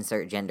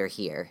insert gender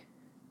here.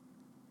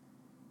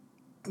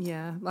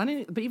 Yeah, but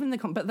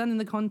then in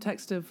the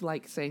context of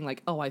like saying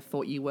like, oh, I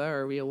thought you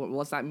were a real.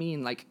 What does that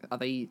mean? Like, are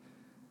they?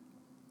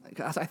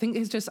 I think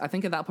at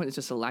that point it's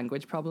just a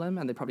language problem,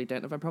 and they probably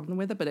don't have a problem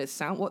with it.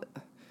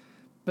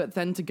 But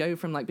then to go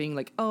from like being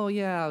like, oh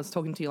yeah, I was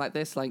talking to you like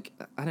this, like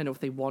I don't know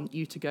if they want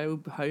you to go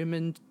home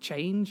and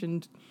change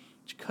and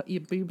cut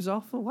your boobs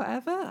off or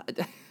whatever.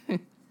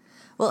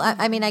 Well,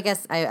 I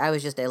guess I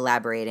was just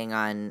elaborating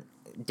on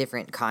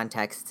different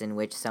contexts in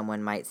which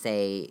someone might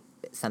say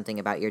something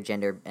about your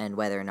gender and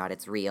whether or not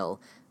it's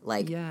real.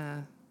 Like,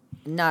 yeah,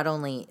 not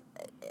only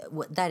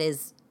that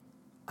is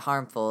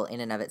harmful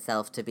in and of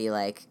itself to be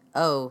like,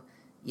 oh,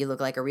 you look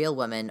like a real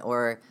woman,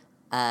 or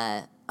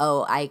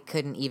oh, I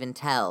couldn't even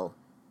tell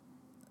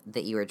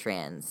that you were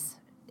trans.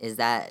 Is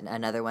that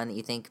another one that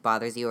you think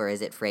bothers you, or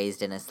is it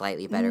phrased in a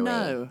slightly better way?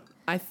 No,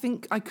 I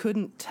think I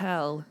couldn't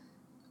tell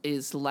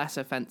is less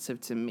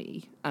offensive to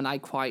me, and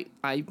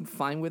I'm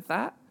fine with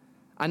that.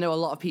 I know a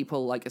lot of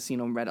people, like I've seen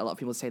on Reddit, a lot of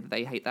people say that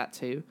they hate that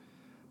too.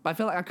 But I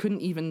feel like I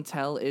couldn't even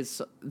tell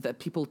is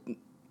that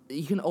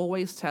you can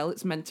always tell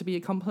it's meant to be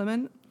a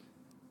compliment,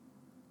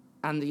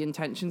 and the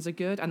intentions are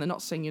good, and they're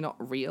not saying you're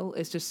not real.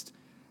 It's just,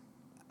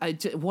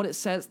 what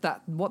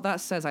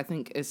that says, I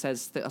think it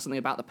says something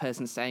about the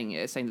person saying it.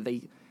 It's saying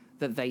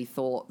that they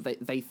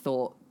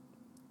thought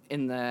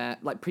in their,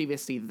 like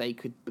previously they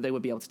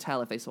would be able to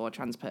tell if they saw a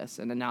trans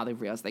person, and now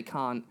they've realized they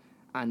can't,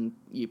 and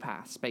you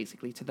pass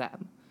basically to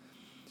them.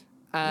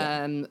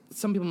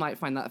 Some people might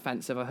find that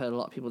offensive. I've heard a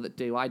lot of people that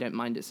do. I don't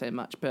mind it so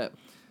much, but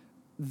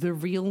the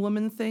real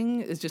woman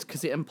thing is just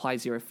because it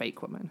implies you're a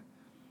fake woman.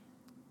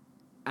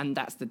 And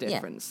that's the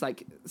difference. Yeah.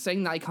 Like,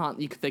 saying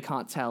that they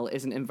can't tell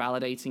isn't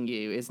invalidating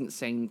you, isn't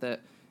saying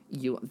that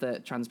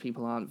that trans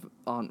people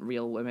aren't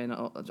real women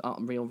or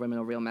aren't real women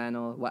or real men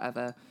or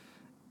whatever.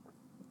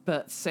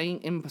 But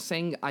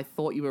saying I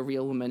thought you were a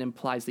real woman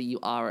implies that you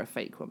are a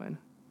fake woman.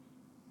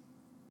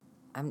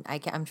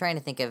 I'm trying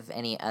to think of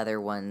any other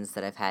ones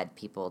that I've had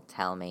people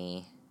tell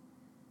me.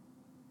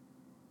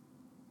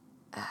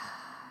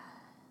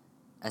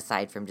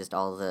 Aside from just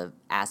all the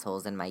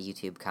assholes in my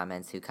YouTube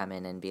comments who come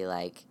in and be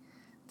like,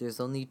 there's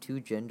only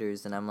 2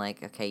 genders, and I'm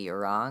like, okay, you're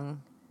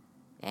wrong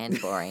and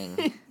boring.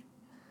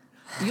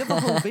 You have a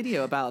whole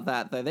video about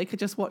that, though. They could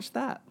just watch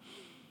that.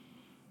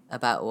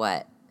 About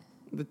what?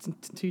 The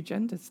 2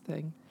 genders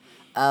thing.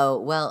 Oh,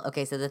 well,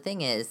 okay, so the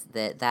thing is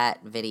that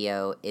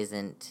video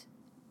isn't,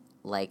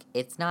 like,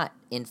 it's not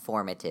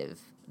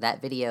informative.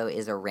 That video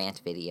is a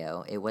rant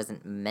video. It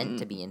wasn't meant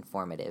to be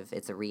informative.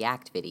 It's a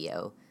react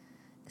video.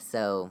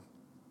 So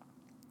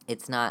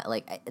it's not,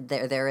 like,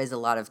 there is a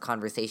lot of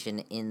conversation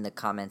in the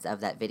comments of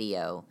that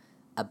video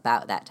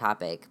about that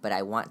topic, but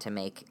I want to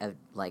make a,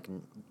 like,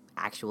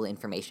 actual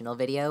informational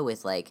video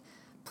with, like,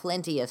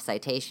 plenty of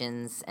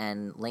citations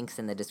and links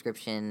in the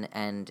description,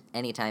 and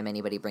anytime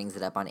anybody brings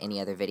it up on any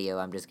other video,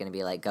 I'm just going to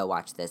be like, go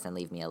watch this and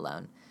leave me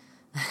alone.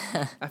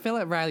 I feel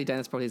like Riley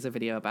Dennis probably has a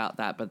video about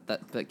that,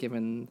 but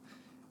given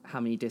how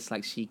many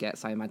dislikes she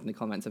gets, I imagine the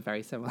comments are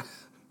very similar.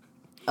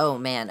 Oh,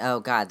 man. Oh,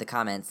 God, the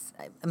comments.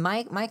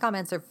 My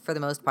comments are, for the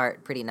most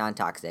part, pretty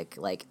non-toxic.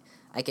 Like,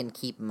 I can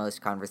keep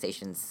most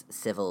conversations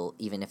civil,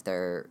 even if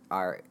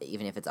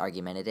it's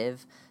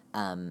argumentative.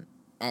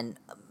 And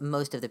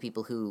most of the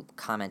people who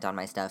comment on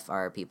my stuff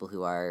are people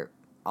who are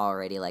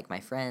already, like,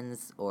 my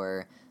friends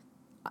or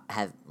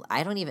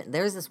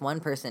there's this one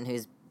person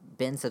who's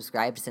been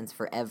subscribed since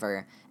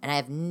forever, and I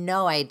have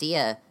no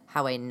idea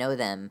how I know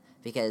them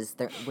because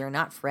we're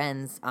not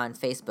friends on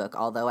Facebook,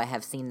 although I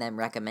have seen them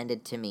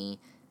recommended to me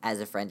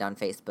as a friend on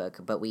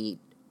Facebook, but we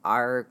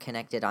are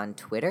connected on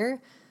Twitter.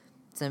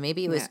 So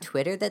maybe it was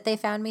Twitter that they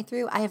found me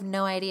through. I have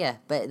no idea,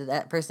 but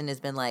that person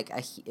has been like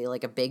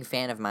a big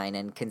fan of mine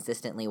and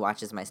consistently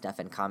watches my stuff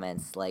and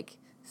comments like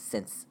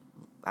since,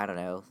 I don't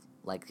know,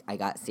 like I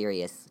got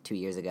serious 2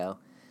 years ago.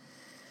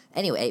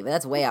 Anyway,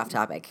 that's way off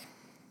topic.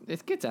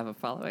 It's good to have a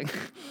following.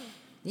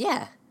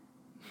 Yeah,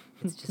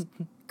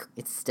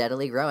 it's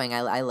steadily growing.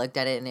 I looked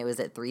at it and it was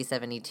at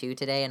 372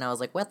 today, and I was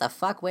like, what the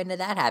fuck? When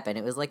did that happen?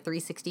 It was like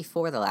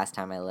 364 the last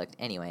time I looked.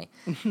 Anyway.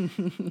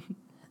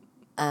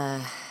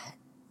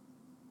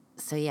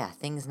 So yeah,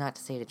 things not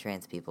to say to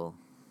trans people.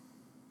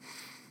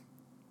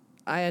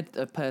 I had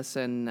a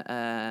person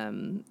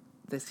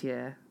this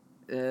year,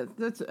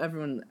 that's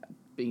everyone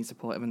being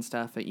supportive and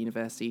stuff at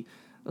university,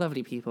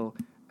 lovely people,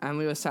 and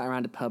we were sat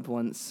around a pub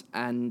once,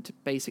 and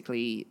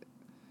basically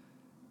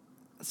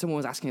someone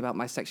was asking about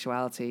my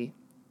sexuality,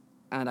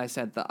 and I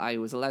said that I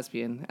was a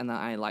lesbian and that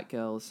I like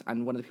girls,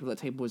 and one of the people at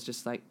the table was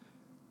just like,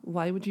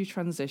 why would you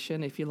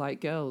transition if you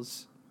like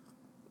girls?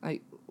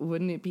 Like,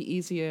 wouldn't it be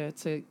easier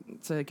to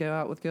go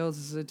out with girls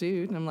as a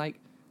dude? And I'm like,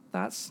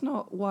 that's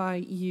not why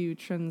you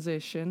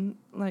transition.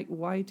 Like,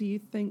 why do you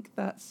think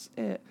that's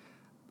it?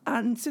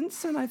 And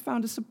since then, I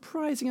found a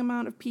surprising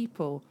amount of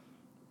people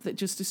that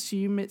just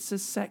assume it's a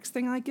sex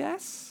thing, I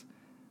guess,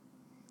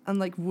 and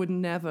like would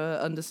never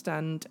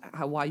understand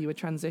why you would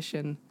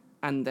transition,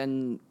 and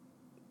then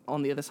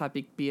on the other side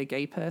be a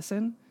gay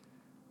person.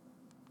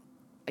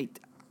 I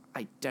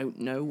don't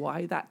know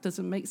why that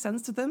doesn't make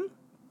sense to them.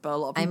 But a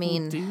lot of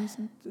people do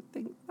seem to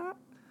think that.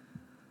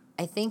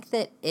 I think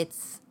that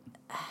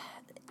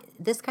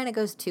this kind of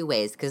goes 2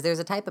 ways, because there's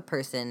a type of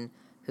person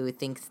who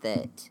thinks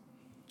that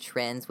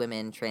trans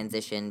women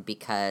transition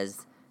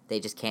because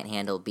they just can't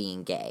handle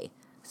being gay.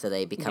 So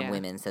they become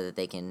women so that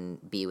they can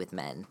be with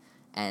men.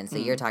 And so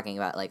you're talking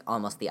about like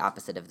almost the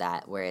opposite of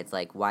that, where it's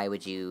like, why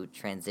would you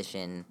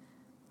transition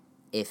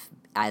if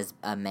as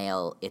a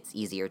male it's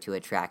easier to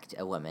attract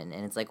a woman?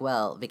 And it's like,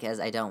 well, because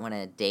I don't want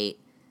to date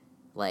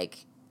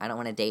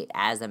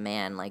as a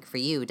man. Like, for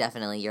you,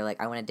 definitely, you're like,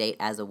 I want to date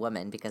as a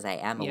woman because I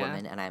am a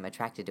woman and I'm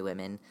attracted to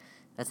women.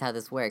 That's how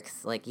this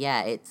works. Like,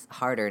 yeah, it's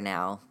harder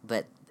now,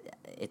 but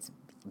it's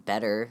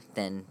better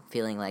than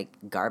feeling like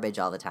garbage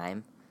all the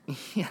time.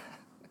 Yeah.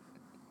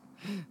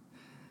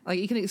 Like,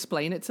 you can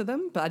explain it to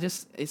them, but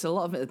it's a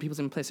lot of people's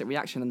implicit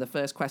reaction. And the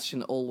first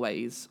question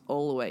always,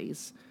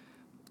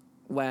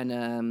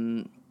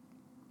 when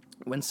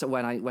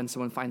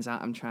someone finds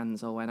out I'm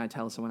trans, or when I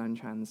tell someone I'm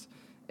trans,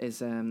 is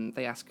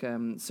they ask,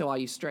 so are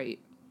you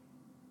straight?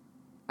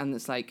 And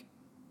it's like,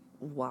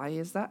 why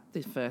is that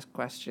the first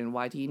question?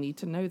 Why do you need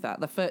to know that?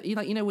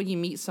 When you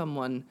meet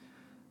someone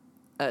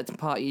at a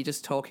party, you're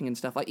just talking and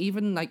stuff. Like,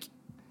 even like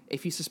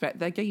if you suspect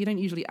they're gay, you don't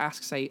usually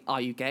ask, say, are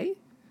you gay?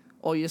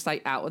 Or you're just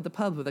like out at the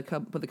pub with a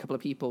couple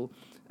of people.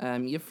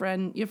 Your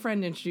friend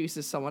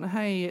introduces someone.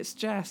 Hey, it's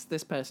Jess.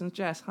 This person's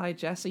Jess. Hi,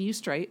 Jess. Are you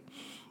straight?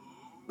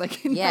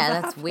 Like,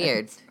 yeah, that's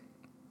weird.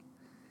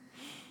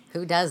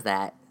 Who does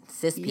that?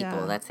 Cis people,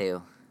 Yeah. that's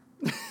who.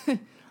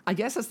 I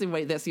guess that's the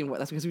way. That's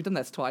because we've done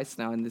this twice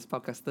now in this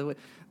podcast.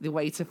 The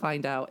way to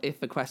find out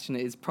if a question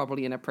is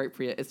probably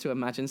inappropriate is to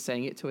imagine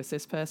saying it to a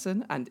cis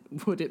person, and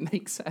would it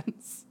make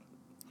sense?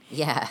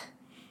 Yeah.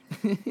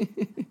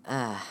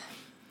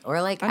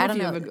 Or like, I don't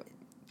know.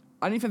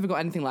 I don't know if you've ever got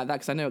anything like that,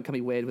 because I know it can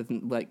be weird with,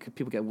 like,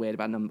 people get weird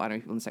about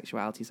non-binary people and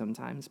sexuality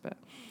sometimes, but...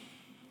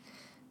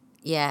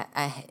 Yeah,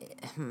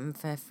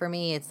 for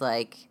me, it's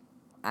like,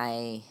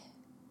 I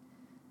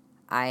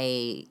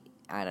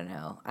don't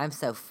know. I'm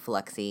so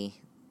fluxy.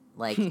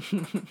 Like,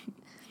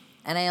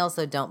 and I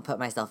also don't put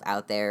myself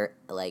out there,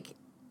 like,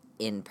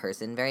 in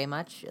person very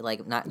much.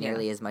 Like, not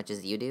nearly as much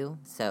as you do.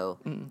 So,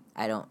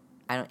 I don't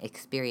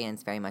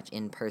experience very much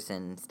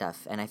in-person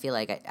stuff. And I feel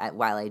like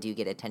while I do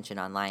get attention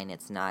online,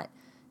 it's not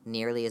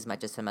nearly as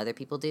much as some other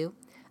people do.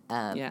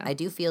 I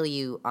do feel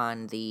you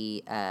on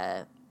the,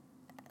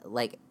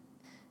 like,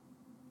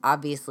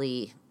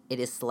 obviously it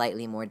is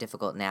slightly more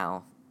difficult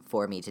now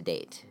for me to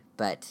date.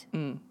 But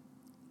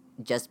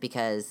just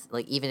because,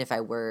 like, even if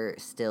I were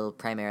still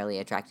primarily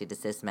attracted to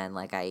cis men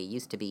like I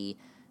used to be,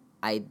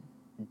 I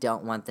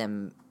don't want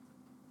them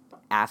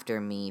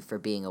after me for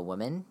being a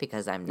woman,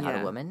 because I'm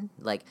not a woman.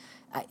 Like,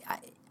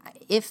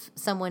 if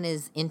someone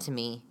is into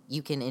me,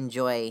 you can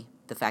enjoy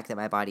the fact that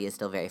my body is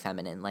still very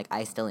feminine. Like,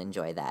 I still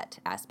enjoy that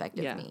aspect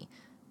of me.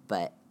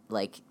 But,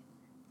 like,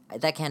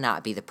 that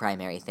cannot be the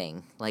primary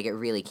thing. Like, it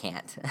really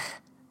can't.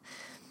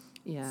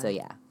 So,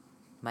 yeah.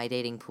 My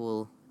dating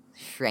pool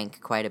shrank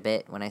quite a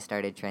bit when I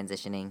started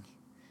transitioning.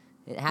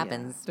 It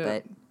happens,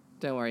 but...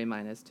 Don't worry,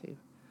 mine is too.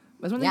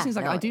 There's one of these things,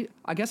 like,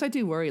 I guess I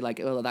do worry, like,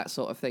 that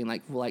sort of thing.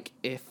 Like,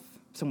 if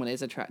someone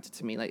is attracted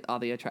to me, like, are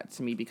they attracted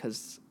to me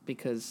because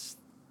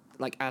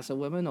like, as a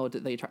woman, or do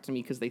they attract to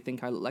me because they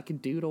think I look like a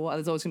dude, or what?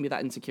 There's always going to be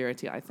that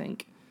insecurity, I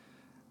think.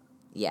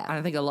 Yeah. And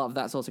I think a lot of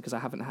that's also because I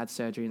haven't had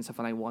surgery and stuff,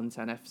 and I want,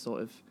 and I've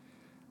sort of...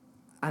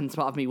 And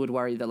part of me would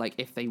worry that, like,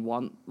 if they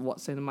want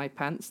what's in my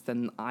pants,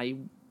 then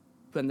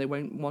they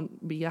won't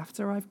want me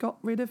after I've got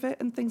rid of it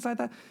and things like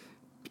that.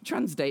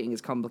 Trans dating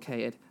is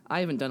complicated. I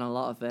haven't done a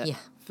lot of it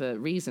for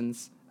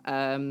reasons,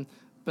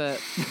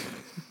 but...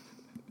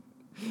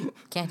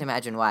 Can't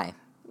imagine why.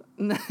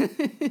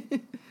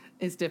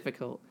 It's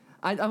difficult.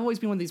 I've always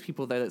been one of these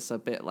people, though, that's a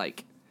bit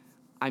like,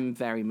 I'm a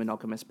very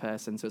monogamous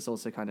person, so it's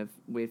also kind of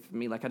weird for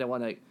me. Like, I don't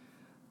want to...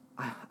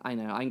 I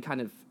know, I'm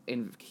kind of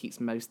in Keats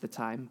most of the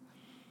time,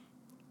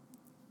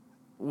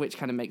 which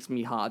kind of makes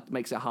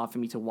it hard for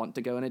me to want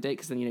to go on a date,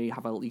 because then, you're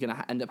going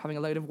to end up having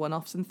a load of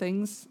one-offs and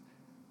things,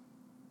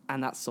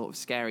 and that's sort of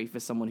scary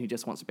for someone who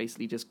just wants to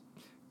basically just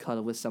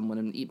cuddle with someone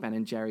and eat Ben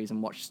and Jerry's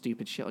and watch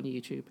stupid shit on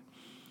YouTube.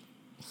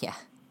 Yeah.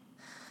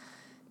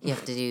 You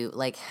have to do,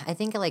 like, I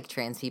think, like,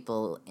 trans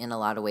people in a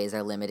lot of ways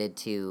are limited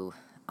to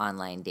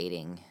online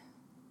dating.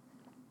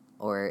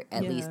 Or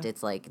at least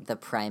it's, like, the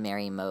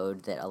primary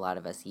mode that a lot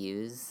of us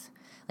use.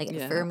 Like,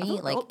 for me,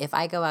 if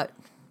I go out...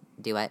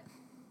 Do what?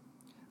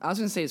 I was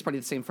going to say it's probably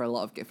the same for a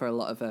lot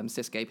of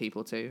cis gay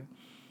people, too.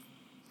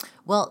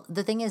 Well,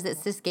 the thing is that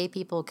cis gay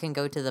people can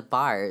go to the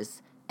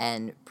bars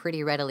and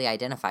pretty readily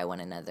identify one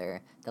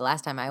another. The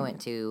last time I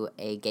went to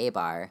a gay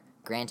bar...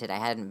 Granted, I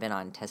hadn't been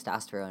on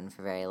testosterone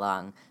for very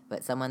long,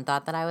 but someone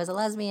thought that I was a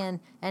lesbian,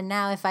 and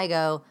now if I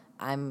go,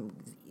 I'm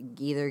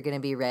either going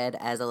to be read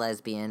as a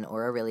lesbian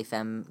or a really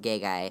femme gay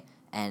guy,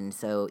 and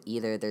so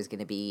either there's going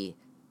to be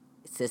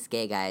cis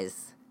gay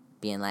guys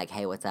being like,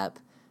 hey, what's up,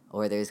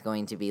 or there's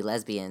going to be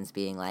lesbians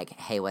being like,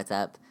 hey, what's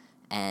up,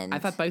 and...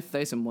 I've had both of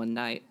those in one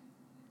night.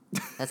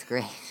 That's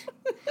great.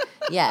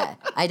 Yeah,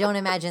 I don't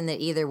imagine that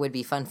either would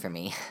be fun for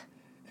me.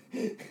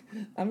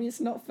 I mean,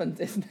 it's not fun.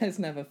 It's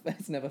never fun,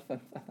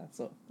 that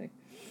sort of thing.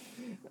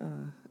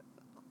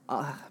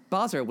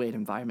 Bars are a weird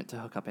environment to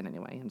hook up in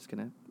anyway. I'm just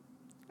gonna...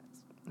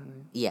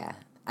 Yeah,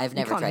 I've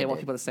never tried to... You can't hear what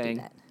people are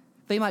saying.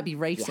 They might be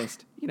racist.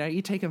 Yeah.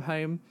 You take them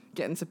home,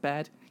 get into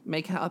bed,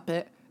 make out a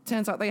bit.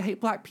 Turns out they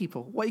hate black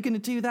people. What are you going to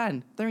do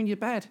then? They're in your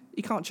bed.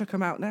 You can't chuck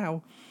them out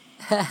now.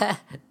 That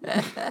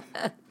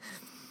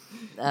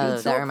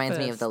reminds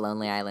me of the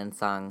Lonely Island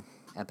song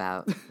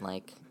about,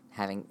 like...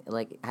 having,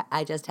 like,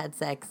 I just had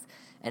sex,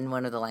 and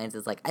one of the lines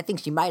is like, I think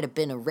she might have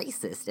been a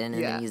racist, and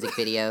in the music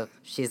video,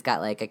 she's got,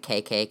 like, a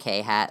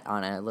KKK hat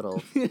on a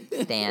little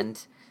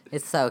stand.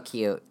 It's so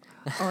cute.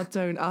 Oh,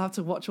 don't. I'll have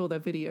to watch all their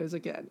videos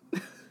again.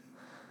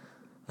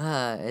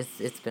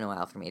 It's been a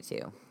while for me,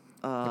 too.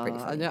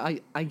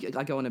 I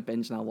go on a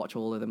binge, and I'll watch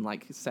all of them,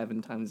 like,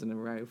 7 times in a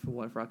row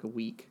for like a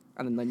week,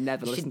 and then I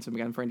never listen to them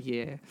again for a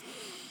year.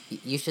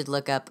 You should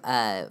look up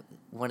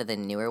one of the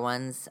newer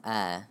ones,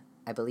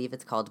 I believe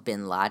it's called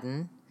Bin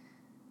Laden.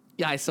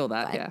 Yeah, I saw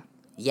that,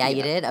 Yeah,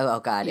 you did? Oh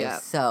God, yeah. It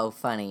was so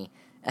funny.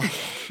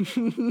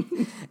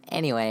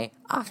 Anyway,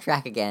 off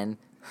track again.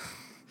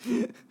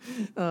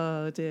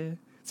 Oh, dear.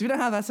 So we don't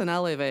have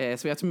SNL over here,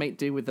 so we have to make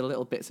do with the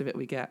little bits of it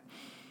we get.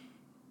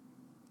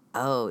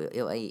 Oh,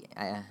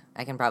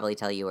 I can probably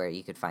tell you where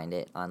you could find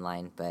it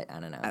online, but I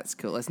don't know. That's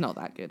cool. It's not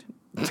that good.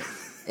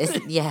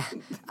 Yeah,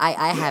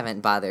 I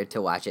haven't bothered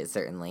to watch it,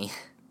 certainly.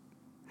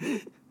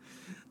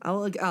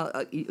 I'll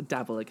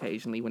dabble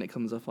occasionally when it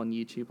comes up on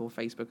YouTube or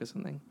Facebook or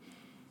something.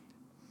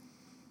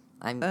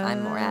 I'm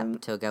more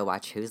apt to go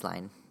watch Whose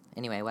Line.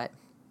 Anyway, what?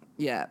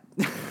 Yeah.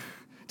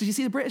 Did you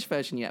see the British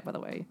version yet, by the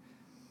way?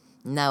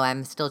 No,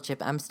 I'm still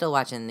I'm still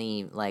watching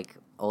the like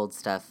old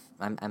stuff.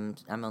 I'm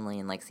only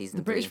in like season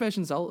The British 3.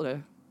 version's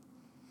older.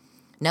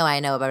 No, I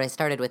know, but I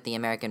started with the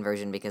American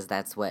version because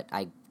that's what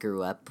I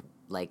grew up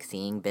like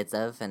seeing bits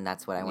of, and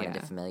that's what I wanted to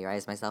Yeah.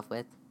 familiarize myself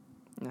with.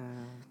 Uh,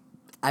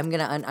 I'm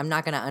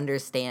not gonna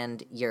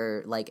understand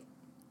your like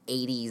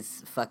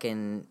 80s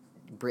fucking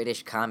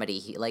British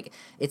comedy. Like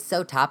it's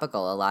so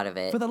topical, a lot of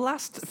it. for the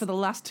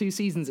last 2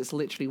 seasons, it's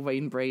literally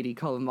Wayne Brady,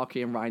 Colin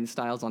Mockery, and Ryan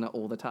Stiles on it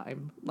all the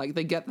time. Like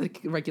they get the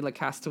regular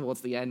cast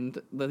towards the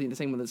end, the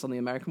same one that's on the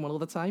American one all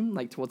the time.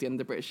 Like towards the end of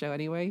the British show,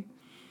 anyway.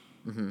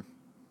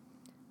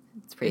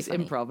 It's pretty It's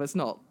funny. improv.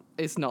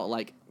 It's not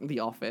like The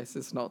Office.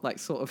 It's not like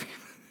sort of.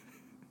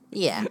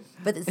 Yeah,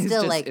 but it's It's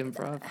still just like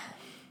improv.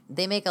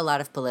 they make a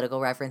lot of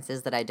political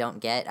references that I don't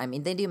get. I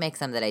mean, they do make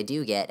some that I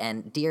do get,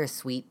 and dear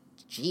sweet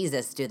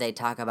Jesus, do they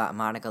talk about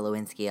Monica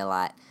Lewinsky a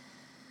lot.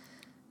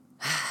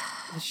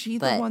 Was she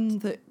the but- one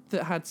that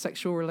had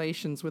sexual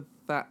relations with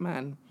that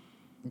man?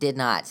 Did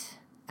not.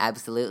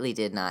 Absolutely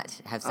did not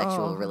have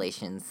sexual Oh.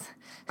 relations.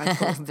 I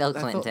thought- Bill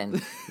I thought-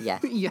 Clinton. Yeah.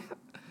 Yeah.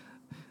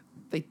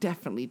 They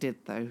definitely did,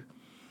 though.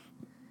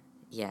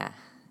 Yeah.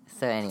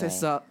 So anyway.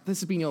 This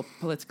has been your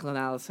political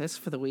analysis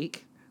for the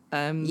week.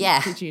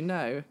 Yeah. Did you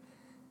know?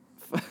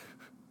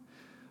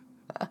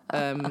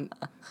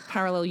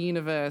 Parallel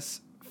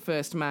universe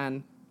first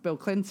man Bill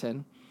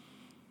Clinton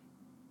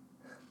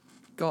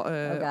got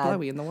a God.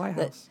 blowy in the White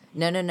House.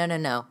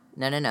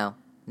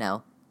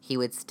 No. He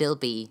would still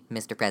be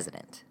Mr.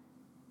 President.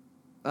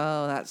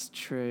 Oh, that's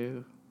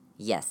true.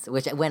 Yes.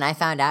 Which when I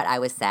found out, I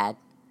was sad.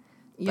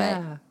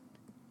 Yeah.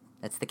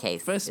 That's the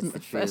case. First It's the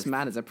first truth.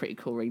 man is a pretty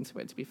cool ring to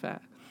it, to be fair.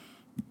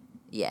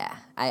 Yeah.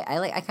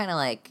 I kind of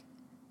like.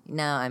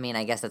 No, I mean,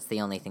 I guess that's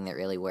the only thing that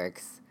really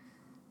works.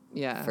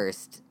 Yeah.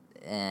 First.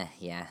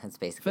 Yeah, that's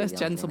basically First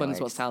the only thing that gentleman is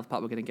what works. South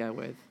Park we're going to go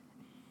with.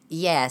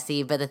 Yeah,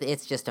 see, but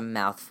it's just a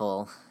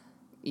mouthful.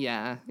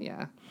 Yeah.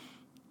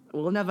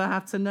 We'll never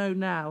have to know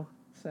now.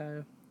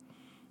 So,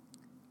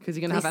 because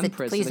you're going to have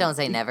emperors. Please don't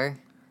say never.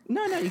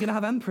 No, you're going to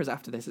have emperors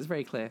after this. It's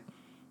very clear.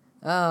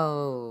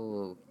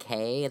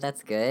 Okay,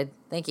 that's good.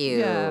 Thank you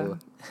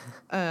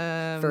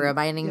Yeah. for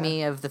reminding yeah.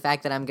 me of the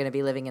fact that I'm going to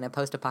be living in a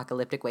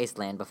post-apocalyptic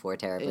wasteland before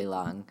terribly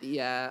long.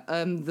 Yeah.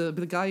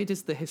 The guy who did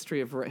the history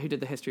of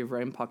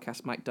Rome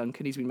podcast, Mike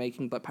Duncan, he's been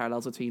making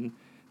parallels between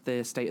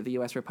the state of the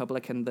U.S.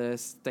 Republic and the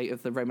state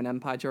of the Roman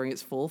Empire during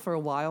its fall for a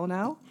while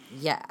now.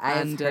 Yeah,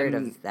 I've And, heard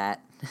of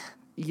that.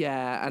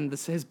 Yeah, and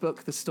his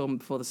book, The Storm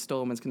Before the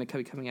Storm, is going to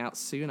be coming out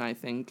soon, I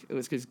think.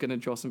 It's going to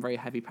draw some very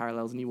heavy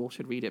parallels, and you all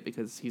should read it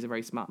because he's a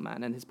very smart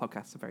man, and his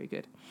podcasts are very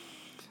good.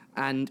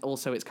 And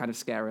also, it's kind of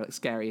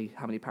scary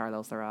how many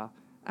parallels there are,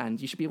 and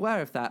you should be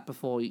aware of that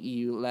before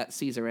you let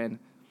Caesar in.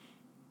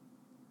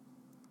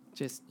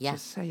 Just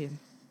saying.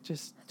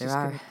 There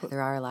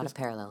are a lot of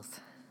parallels.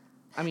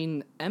 I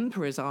mean,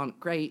 emperors aren't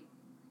great.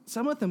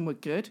 Some of them were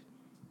good.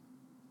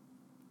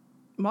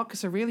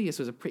 Marcus Aurelius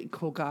was a pretty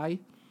cool guy.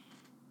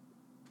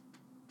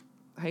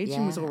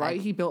 Hadrian was Yeah, all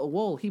right. He built a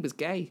wall. He was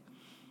gay.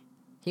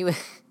 He was.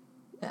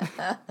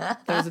 There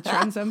was a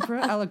trans emperor,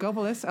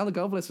 Elagabalus.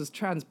 Elagabalus was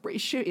trans. Pretty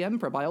shitty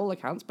emperor by all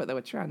accounts, but they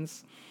were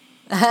trans.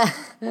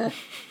 Good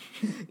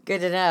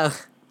to know.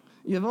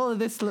 You have all of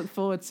this to look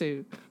forward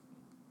to.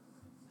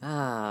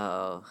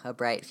 Oh, a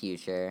bright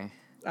future.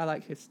 I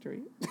like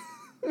history.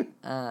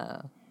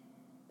 I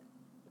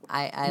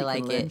You can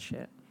like learn it.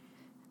 shit.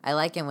 I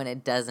like it when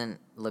it doesn't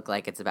look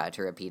like it's about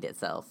to repeat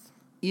itself.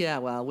 Yeah,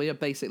 well, we are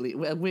basically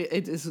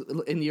it is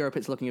in Europe.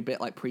 It's looking a bit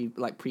like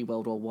pre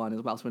World War One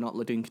as well. So we're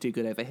not doing too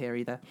good over here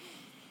either.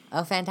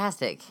 Oh,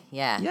 fantastic!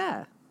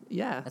 Yeah,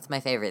 Yeah. that's my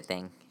favorite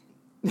thing.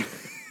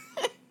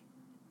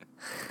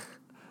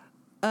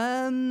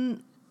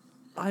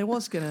 I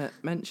was gonna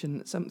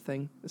mention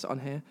something that's on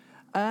here.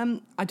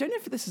 I don't know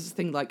if this is a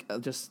thing like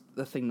just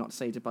the thing not to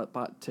say to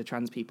but to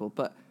trans people,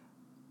 but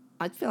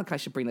I feel like I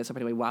should bring this up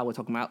anyway while we're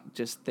talking about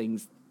just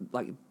things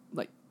like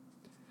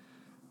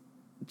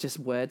just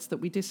words that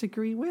we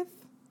disagree with.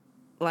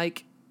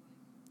 Like,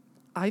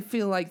 I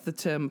feel like the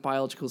term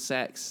biological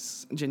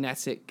sex,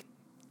 genetic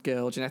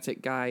girl,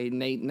 genetic guy,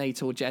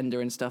 natal gender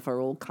and stuff are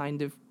all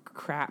kind of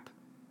crap.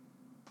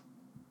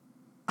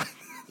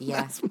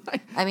 Yeah,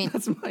 I mean,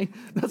 that's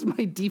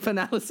my deep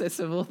analysis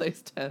of all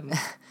those terms.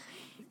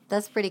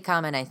 that's pretty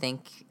common. I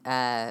think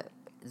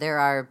there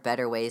are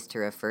better ways to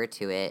refer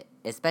to it,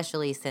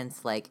 especially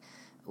since like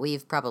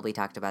we've probably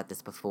talked about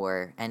this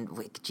before. And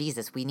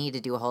Jesus, we need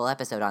to do a whole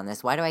episode on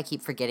this. Why do I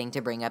keep forgetting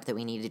to bring up that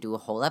we need to do a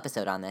whole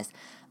episode on this?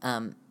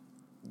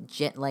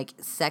 Like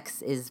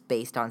sex is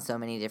based on so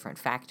many different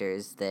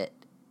factors that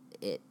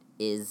it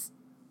is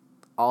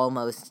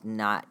almost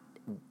not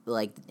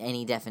like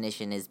any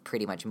definition is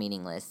pretty much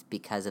meaningless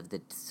because of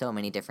the so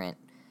many different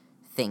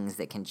things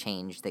that can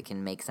change that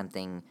can make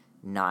something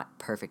not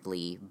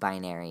perfectly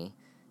binary.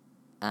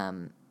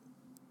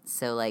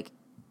 So like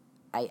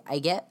I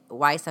get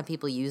why some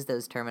people use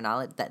those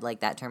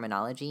that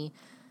terminology,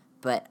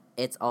 but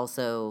it's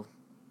also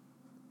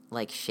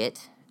like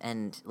shit,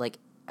 and like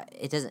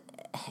it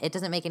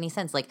doesn't make any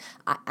sense. Like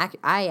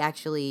I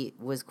actually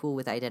was cool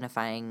with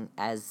identifying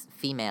as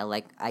female,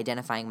 like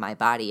identifying my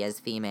body as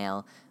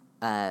female,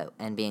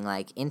 and being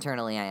like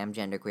internally I am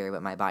genderqueer,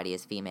 but my body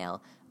is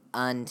female,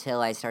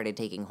 until I started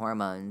taking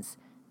hormones,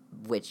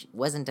 which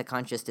wasn't a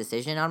conscious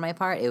decision on my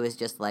part. It was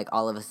just like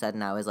all of a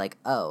sudden I was like,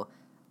 oh,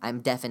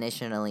 I'm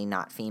definitionally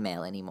not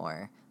female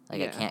anymore.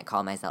 Like I can't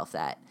call myself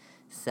that.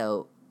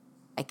 So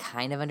I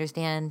kind of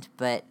understand,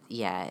 but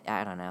yeah,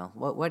 I don't know.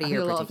 What are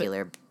your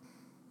particular?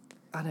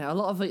 I know a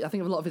lot of it. I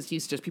think a lot of it's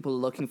used to just people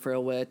looking for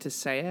a word to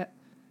say it,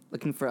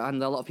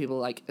 and a lot of people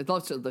like a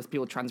lot of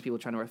people, trans people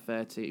trying to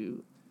refer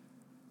to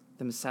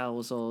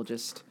themselves, or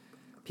just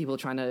people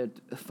trying to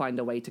find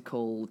a way to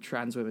call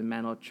trans women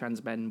men or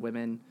trans men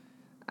women,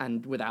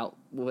 and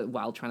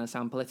while trying to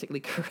sound politically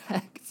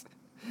correct.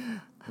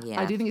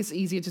 Yeah. I do think it's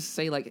easier to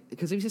say, like,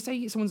 because if you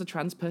say someone's a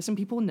trans person,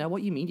 people know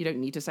what you mean. You don't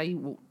need to say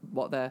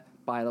what their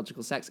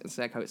biological sex and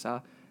sex codes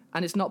are.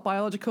 And it's not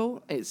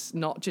biological. It's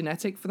not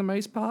genetic for the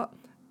most part.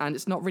 And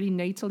it's not really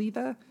natal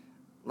either.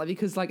 Like,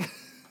 because, like,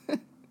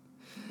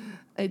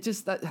 it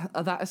just,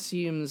 that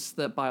assumes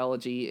that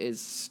biology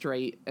is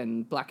straight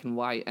and black and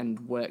white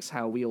and works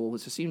how we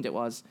always assumed it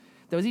was.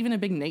 There was even a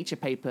big Nature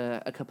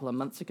paper a couple of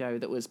months ago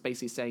that was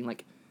basically saying,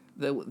 like,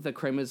 the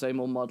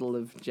chromosomal model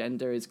of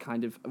gender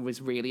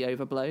was really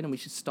overblown, and we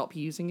should stop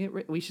using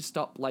it. We should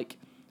stop, like,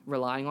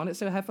 relying on it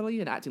so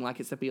heavily and acting like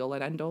it's the be all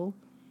and end all,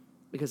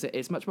 because it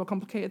is much more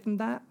complicated than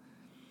that.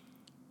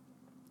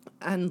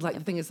 And like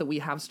the thing is that we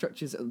have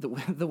structures.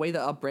 The way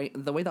that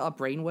our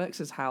brain works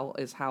is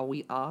how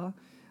we are,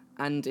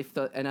 and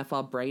if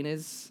our brain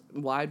is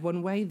wired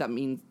one way, that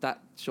means that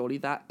surely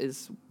that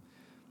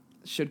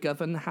should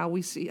govern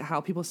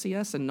how people see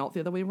us, and not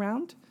the other way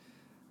around.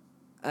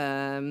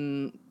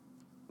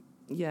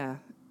 Yeah,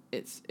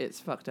 it's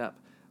fucked up,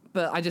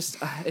 but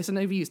it's an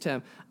overused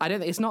term.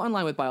 It's not in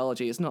line with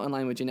biology. It's not in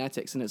line with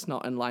genetics, and it's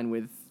not in line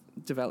with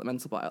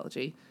developmental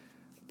biology.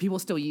 People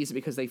still use it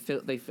because I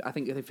think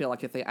they feel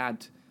like if they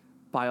add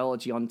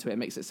biology onto it, it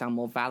makes it sound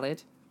more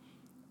valid.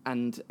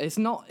 And it's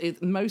not.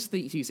 Most of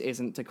the use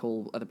isn't to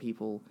call other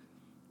people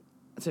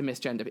to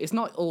misgender. It's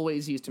not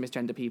always used to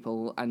misgender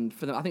people, and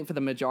I think for the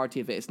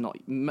majority of it, it's not.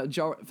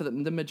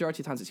 The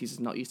majority of times it's used is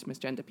not used to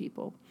misgender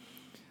people.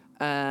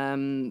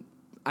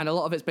 And a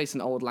lot of it's based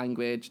on old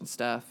language and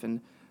stuff,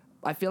 and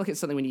I feel like it's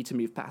something we need to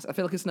move past. I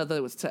feel like it's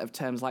another set of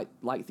terms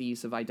like the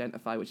use of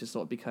identify, which has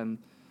sort of become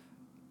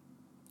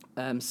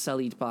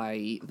sullied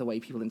by the way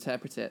people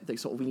interpret it. That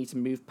sort of we need to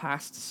move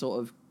past to sort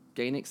of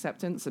gain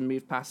acceptance, and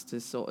move past to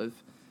sort of,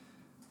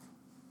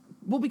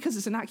 well, because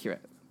it's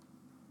inaccurate.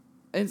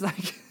 It's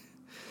like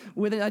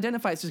with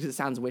identify, it's just because it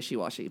sounds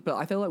wishy-washy, but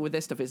I feel like with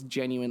this stuff, it's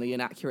genuinely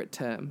an accurate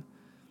term.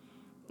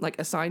 Like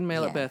assign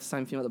male at birth,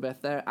 assign female at birth.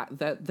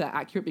 They're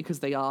accurate because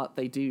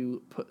they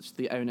do put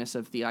the onus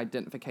of the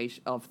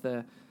identification of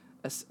the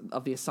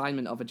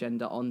assignment of a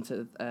gender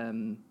onto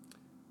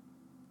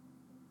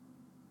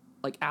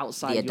like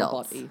outside your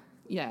body.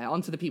 Yeah,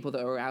 onto the people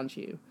that are around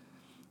you,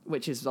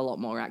 which is a lot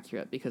more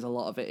accurate because a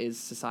lot of it is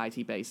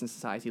society based and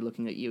society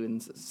looking at you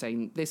and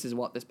saying this is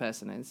what this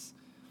person is.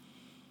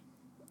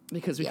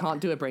 Because we can't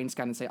do a brain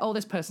scan and say, oh,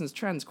 this person's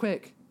trans,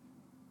 quick.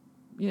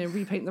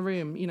 Repaint the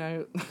room.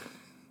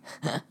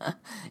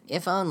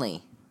 If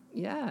only.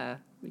 Yeah,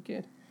 we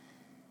could.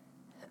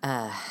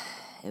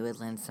 It would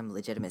lend some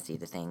legitimacy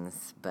to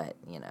things, but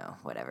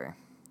whatever.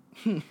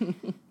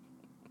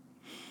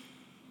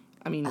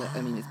 I mean,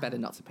 it's better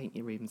not to paint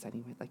your rooms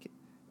anyway. Like,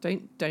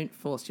 don't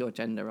force your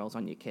gender roles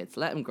on your kids.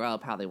 Let them grow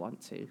up how they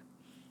want to.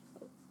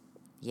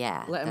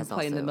 Yeah, let them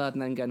play in the mud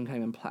and then go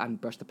home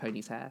and brush the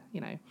pony's hair.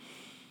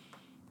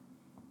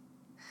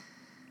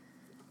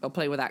 Or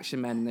play with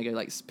Action Men and they go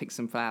like pick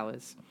some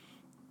flowers.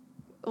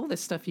 All this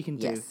stuff you can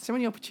do. Yes. So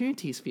many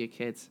opportunities for your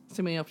kids.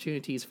 So many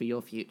opportunities for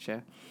your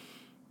future.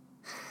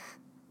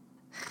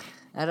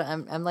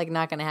 I'm like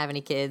not gonna have any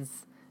kids.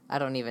 I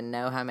don't even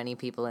know how many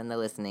people in the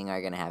listening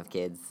are gonna have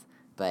kids,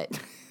 but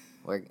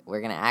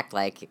we're gonna act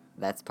like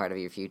that's part of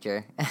your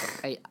future.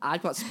 Hey,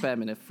 I've got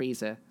sperm in a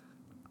freezer.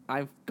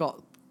 I've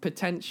got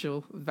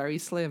potential, very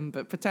slim,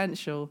 but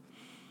potential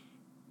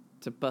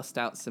to bust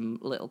out some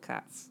little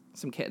cats,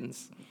 some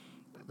kittens.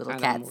 Little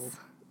cats.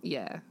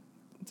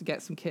 To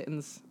get some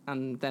kittens,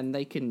 and then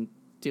they can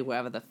do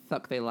whatever the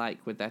fuck they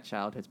like with their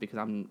childhoods, because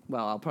you're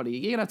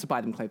gonna have to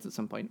buy them clothes at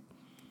some point.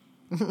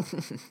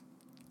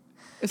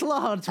 It's a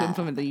lot harder to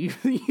implement than you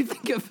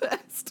think at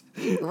first.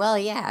 Well,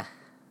 yeah.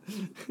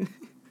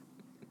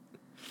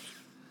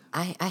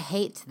 I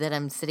hate that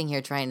I'm sitting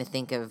here trying to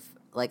think of,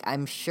 like,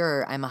 I'm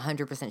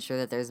 100% sure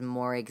that there's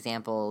more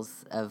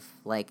examples of,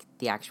 like,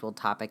 the actual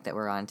topic that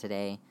we're on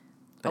today.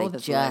 But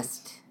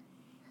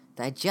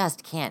I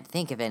just can't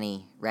think of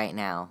any right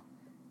now.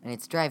 And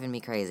it's driving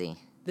me crazy.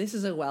 This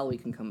is a well we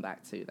can come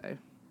back to, though.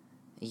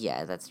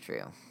 Yeah, that's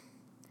true.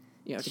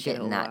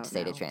 Shit not to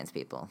say to trans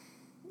people.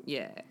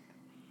 Yeah.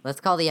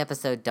 Let's call the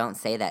episode Don't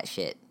Say That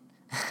Shit.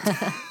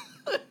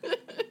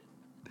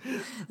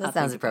 That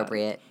sounds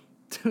appropriate.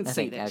 Don't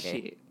say think- that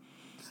okay. shit.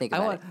 Think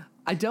about it.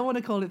 I don't want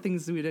to call it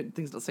things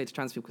things not say to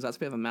trans people because that's a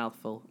bit of a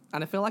mouthful.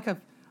 And I feel like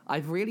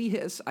I've really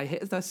hit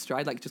their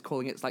stride, like just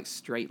calling it like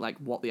straight like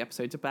what the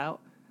episode's about.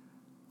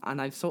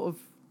 And I've sort of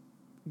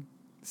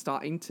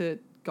starting to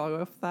go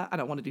off that. I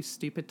don't want to do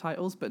stupid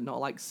titles, but not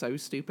like so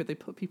stupid they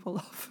put people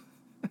off.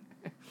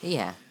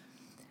 Yeah.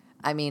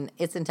 I mean,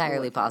 it's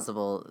entirely Like,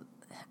 possible.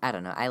 I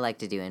don't know. I like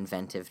to do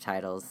inventive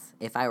titles.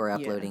 If I were Yeah.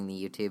 uploading the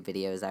YouTube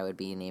videos, I would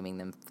be naming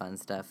them fun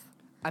stuff.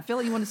 I feel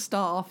like you want to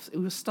start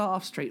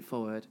off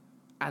straightforward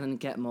and then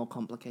get more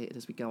complicated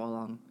as we go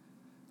along.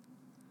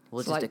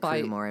 We'll So, just like,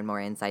 accrue by- more and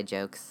more inside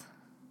jokes.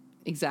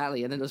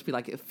 Exactly, and then it'll just be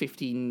like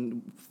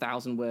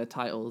 15,000 word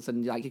titles,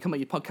 and like you come on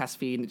your podcast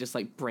feed and it just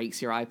like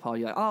breaks your iPod.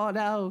 You're like, oh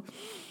no,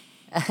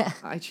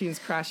 iTunes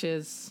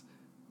crashes.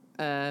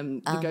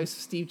 The ghost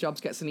of Steve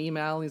Jobs gets an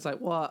email, and he's like,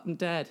 "What? I'm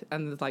dead."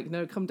 And it's like,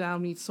 "No, come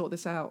down. We need to sort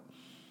this out."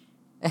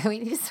 We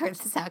need to sort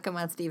this out. Come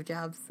on, Steve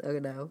Jobs. Oh,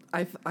 no.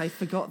 I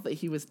forgot that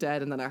he was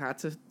dead, and then I had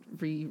to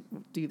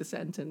redo the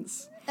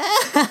sentence.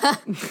 That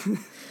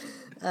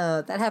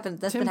happened.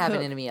 That's Tim been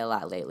happening Cook. to me a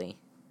lot lately.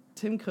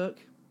 Tim Cook,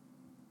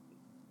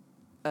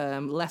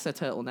 lesser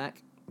turtleneck.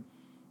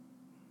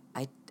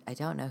 I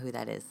don't know who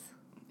that is.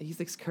 He's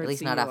the At current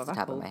least CEO not off of the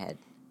top Apple. of my head.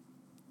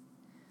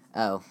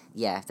 Oh,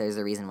 yeah. There's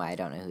a reason why I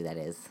don't know who that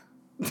is.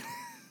 You're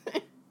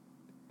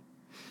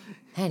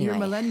Anyway, a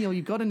millennial.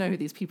 You've got to know who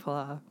these people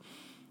are.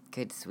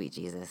 good sweet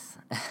Jesus.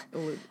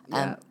 Oh,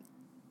 yeah.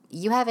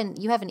 You have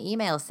an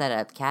email set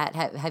up, Kat.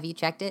 Have you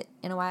checked it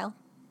in a while?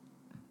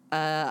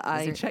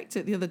 I there- checked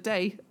it the other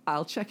day.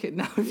 I'll check it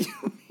now if you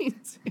want me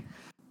to.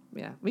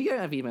 Yeah, we don't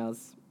have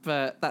emails,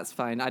 but that's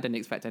fine. I didn't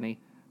expect any.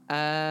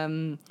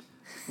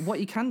 What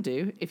you can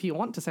do, if you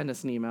want to send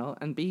us an email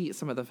and be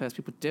some of the first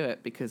people to do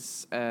it,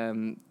 because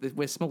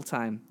we're small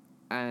time,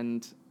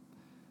 and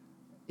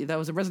there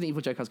was a Resident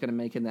Evil joke I was going to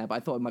make in there, but I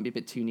thought it might be a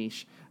bit too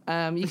niche.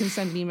 You can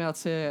send an email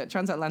to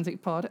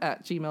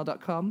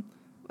transatlanticpod@gmail.com.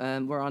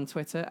 We're on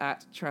Twitter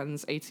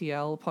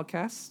 @transatl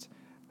podcast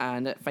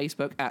and at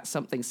Facebook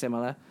 @something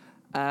similar.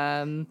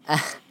 Where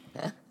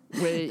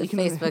you can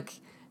Facebook.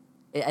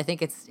 I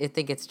think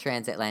it's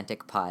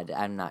Transatlantic Pod.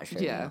 I'm not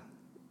sure. Yeah.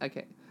 though.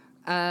 Okay.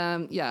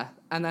 Yeah,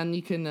 and then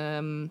you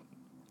can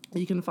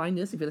find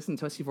us if you listen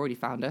to us. You've already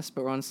found us,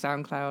 but we're on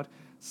SoundCloud,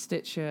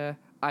 Stitcher,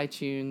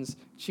 iTunes,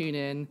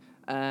 TuneIn.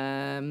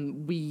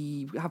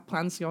 We have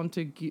plans to go on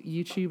to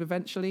YouTube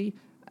eventually,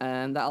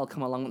 and that'll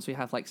come along once we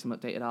have like some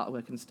updated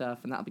artwork and stuff,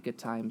 and that'll be good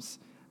times.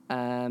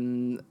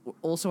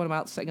 Also, I'm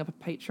about setting up a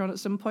Patreon at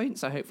some point,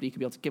 so hopefully you could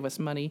be able to give us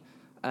money.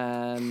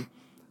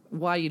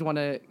 Why you'd want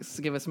to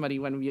give us money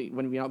when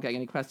we're not getting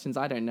any questions,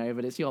 I don't know,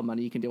 but it's your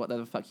money. You can do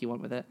whatever the fuck you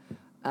want with it.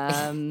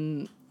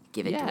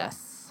 Give it to yeah.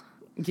 us.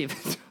 Give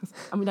it.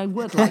 I mean, I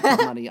would like your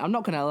money. I'm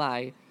not gonna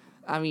lie.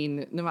 I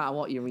mean, no matter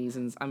what your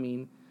reasons. I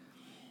mean,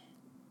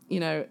 you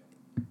know,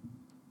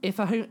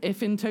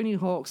 if in Tony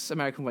Hawk's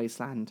American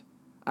Wasteland,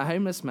 a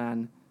homeless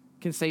man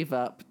can save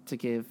up to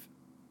give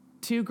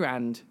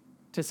 $2,000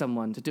 to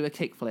someone to do a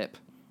kickflip,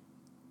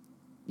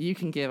 you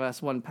can give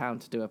us £1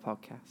 to do a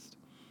podcast.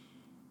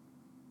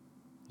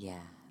 Yeah.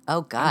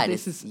 Oh God.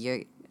 this is-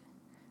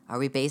 Are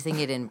we basing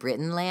it in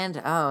Britain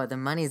land? Oh, the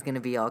money's gonna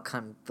be all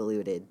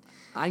convoluted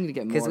I'm gonna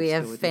get more because we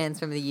have obscure with fans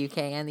from the UK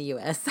and the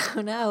US.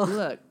 Oh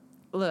no.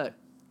 Look.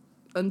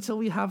 Until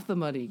we have the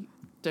money,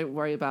 don't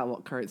worry about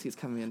what currency is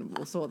coming in.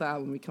 We'll sort that out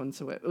when we come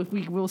to it.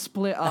 We'll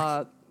split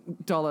our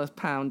dollar,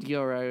 pound,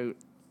 euro,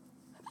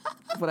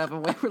 whatever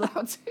way we're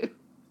allowed to.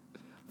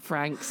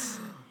 Francs,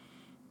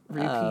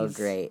 rupees. Oh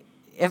great.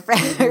 If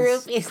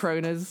rupees,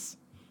 Kronas,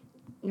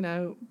 you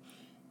know,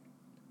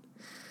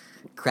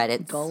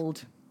 credits,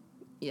 gold.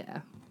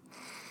 Yeah.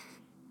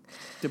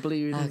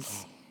 Doubloons.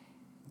 Okay.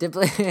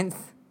 Doubloons,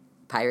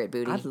 pirate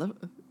booty. I'd love.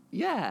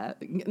 Yeah.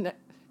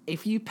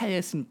 If you pay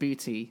us in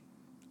booty,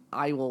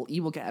 you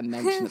will get a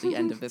mention at the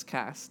end of this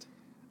cast.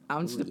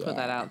 I'm just gonna put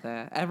that Yeah. out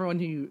there. Everyone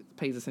who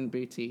pays us in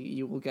booty,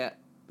 you will get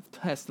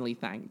personally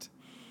thanked.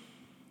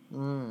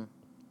 By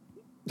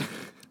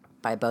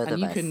both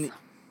And of us.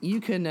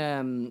 you can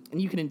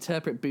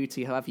interpret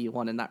booty however you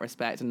want in that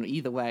respect, and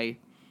either way,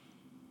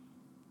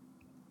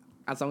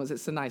 as long as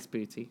it's a nice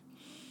booty.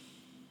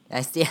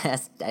 I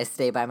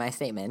stay by my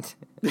statement.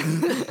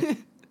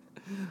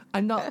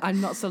 I'm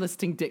not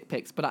soliciting dick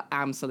pics, but I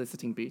am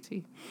soliciting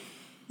booty.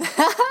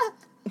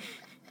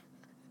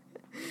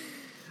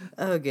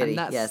 Oh goody. And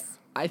that's, Yes.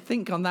 I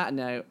think on that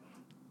note,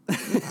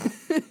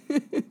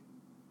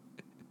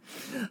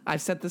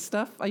 I've said the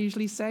stuff I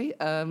usually say.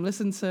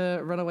 Listen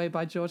to Runaway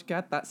by George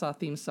Gadd. That's our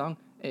theme song.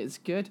 It's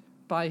good.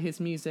 Buy his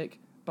music.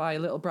 Buy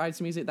Little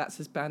Bride's music. That's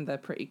his band. They're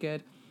pretty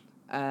good.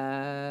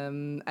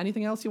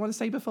 Anything else you want to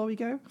say before we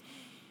go?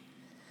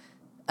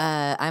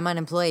 I'm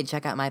unemployed.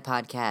 Check out my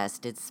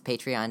podcast. It's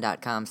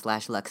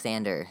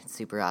patreon.com/Luxander. It's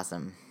super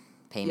awesome.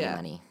 Pay me Yeah.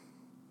 money.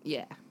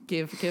 Yeah.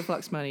 Give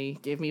Lux money.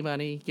 Give me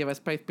money. Give us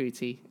both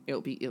booty.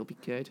 It'll be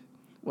good.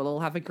 We'll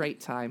all have a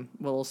great time.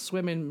 We'll all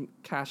swim in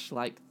cash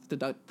like the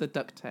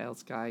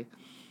DuckTales guy.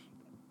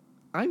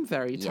 I'm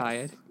very Yes.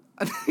 tired.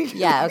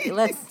 Yeah, okay,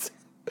 let's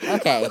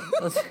Okay.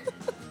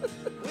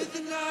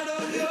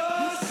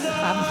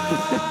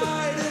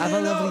 Have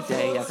a lovely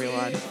day,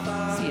 everyone.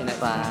 See you next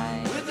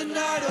time. Bye. With the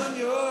night on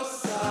your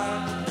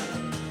side.